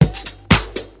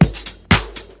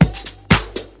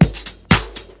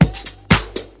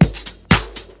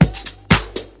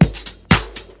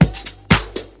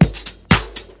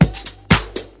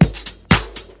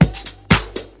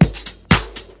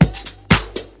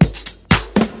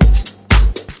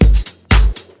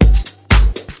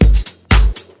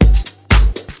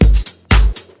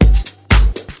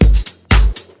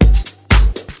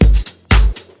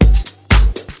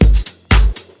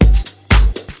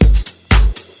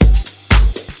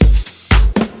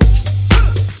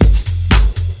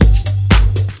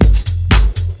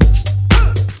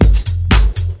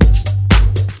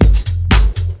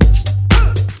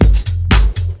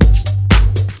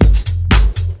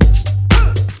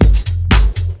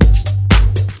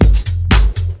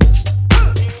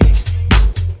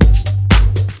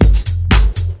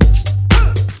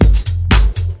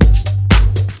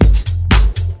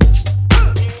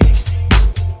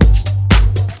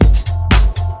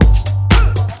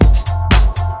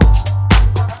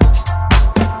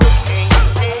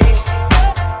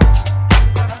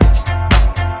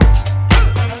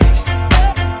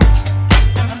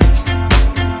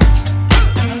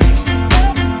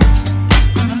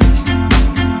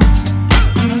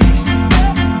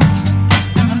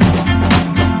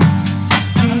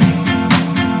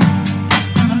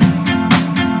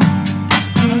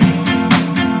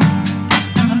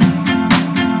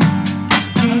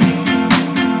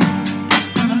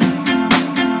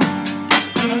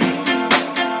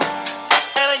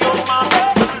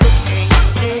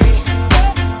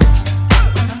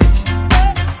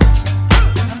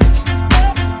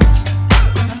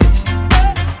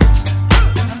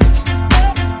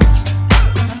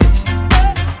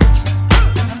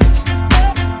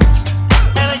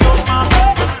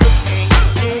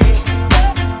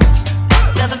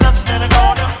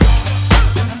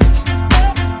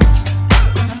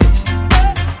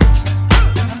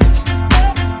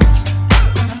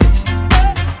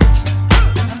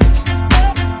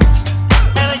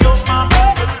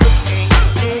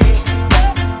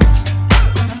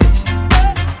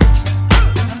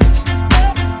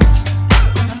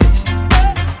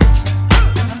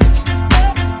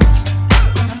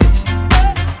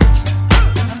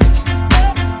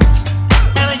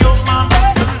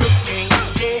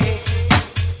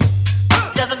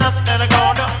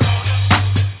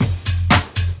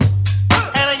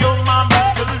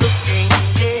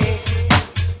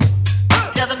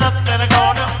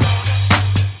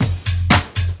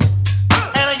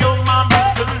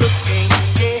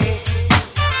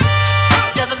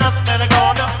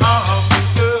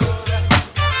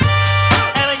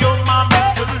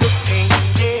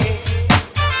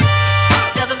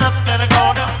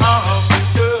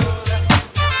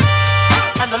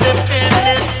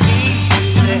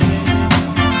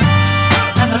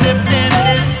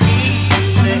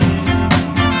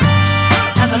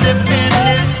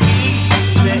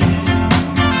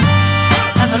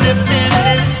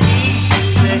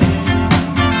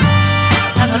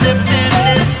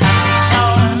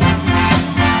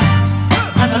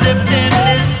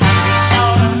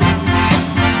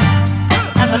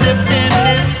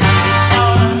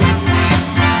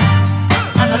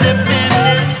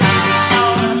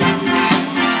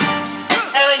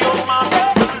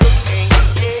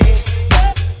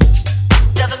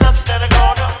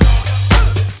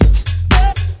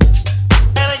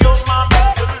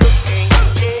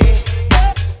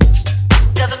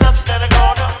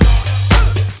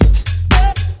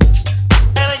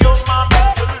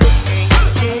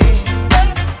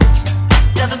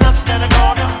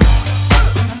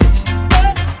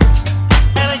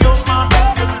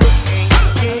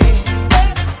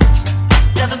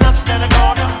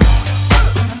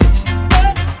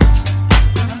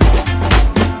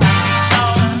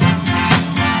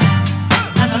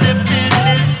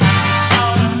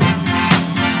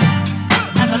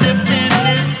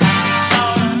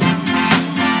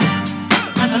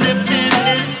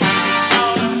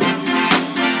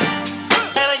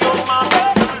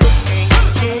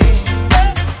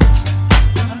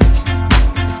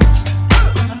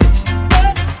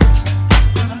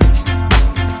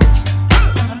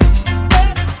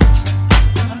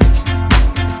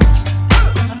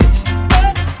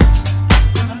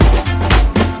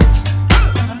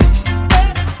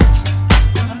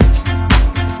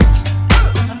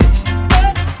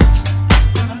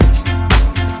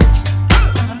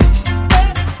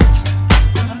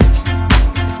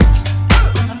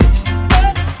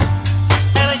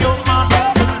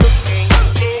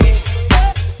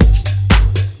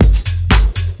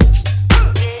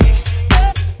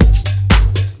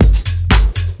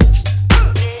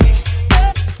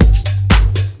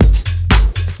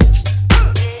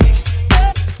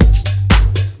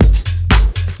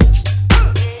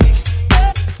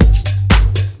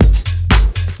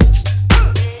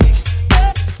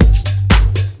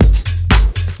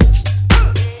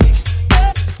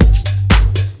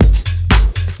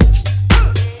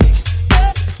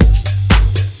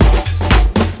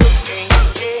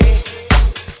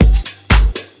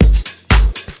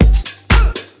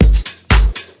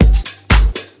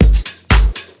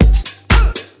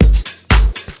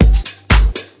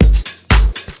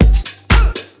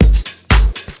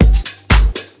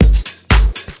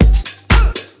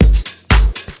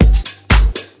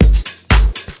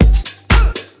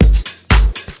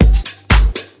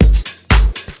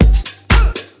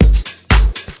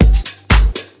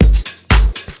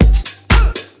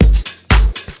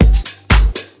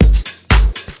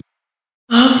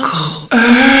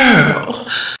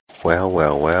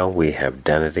 we have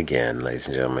done it again, ladies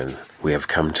and gentlemen. We have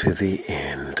come to the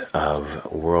end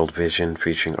of World Vision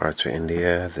featuring Arts for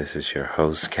India. This is your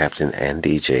host, Captain and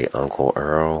DJ Uncle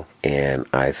Earl, and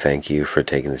I thank you for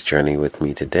taking this journey with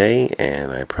me today,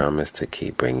 and I promise to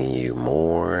keep bringing you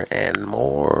more and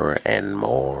more and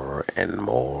more and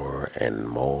more and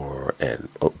more and...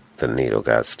 Oh, the needle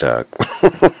got stuck.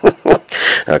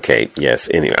 Okay, yes,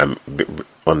 anyway, I'm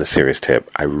on the serious tip.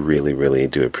 I really, really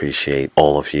do appreciate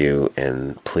all of you,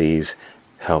 and please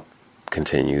help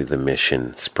continue the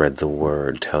mission. Spread the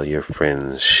word. Tell your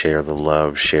friends. Share the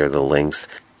love. Share the links.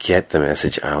 Get the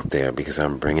message out there, because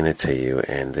I'm bringing it to you,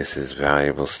 and this is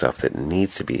valuable stuff that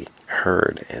needs to be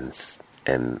heard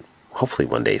and hopefully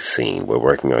one day seen. We're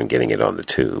working on getting it on the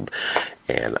tube,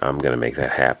 and I'm going to make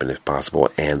that happen if possible.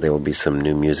 And there will be some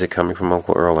new music coming from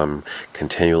Uncle Earl. I'm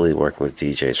continually working with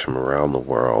DJs from around the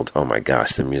world. Oh my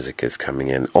gosh, the music is coming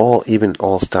in. All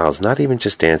styles, not even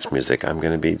just dance music. I'm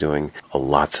going to be doing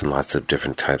lots and lots of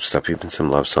different types of stuff, even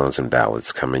some love songs and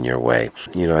ballads coming your way.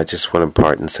 I just want to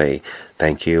part and say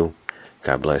thank you.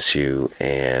 God bless you,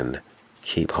 and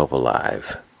keep hope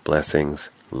alive. Blessings,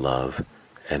 love,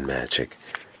 and magic.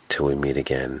 Till we meet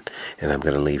again. And I'm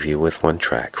going to leave you with one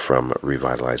track from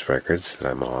Revitalized Records that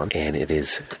I'm on, and it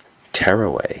is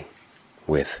Tearaway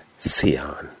with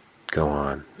Sion. Go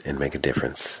on and make a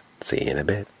difference. See you in a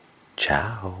bit.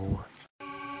 Ciao.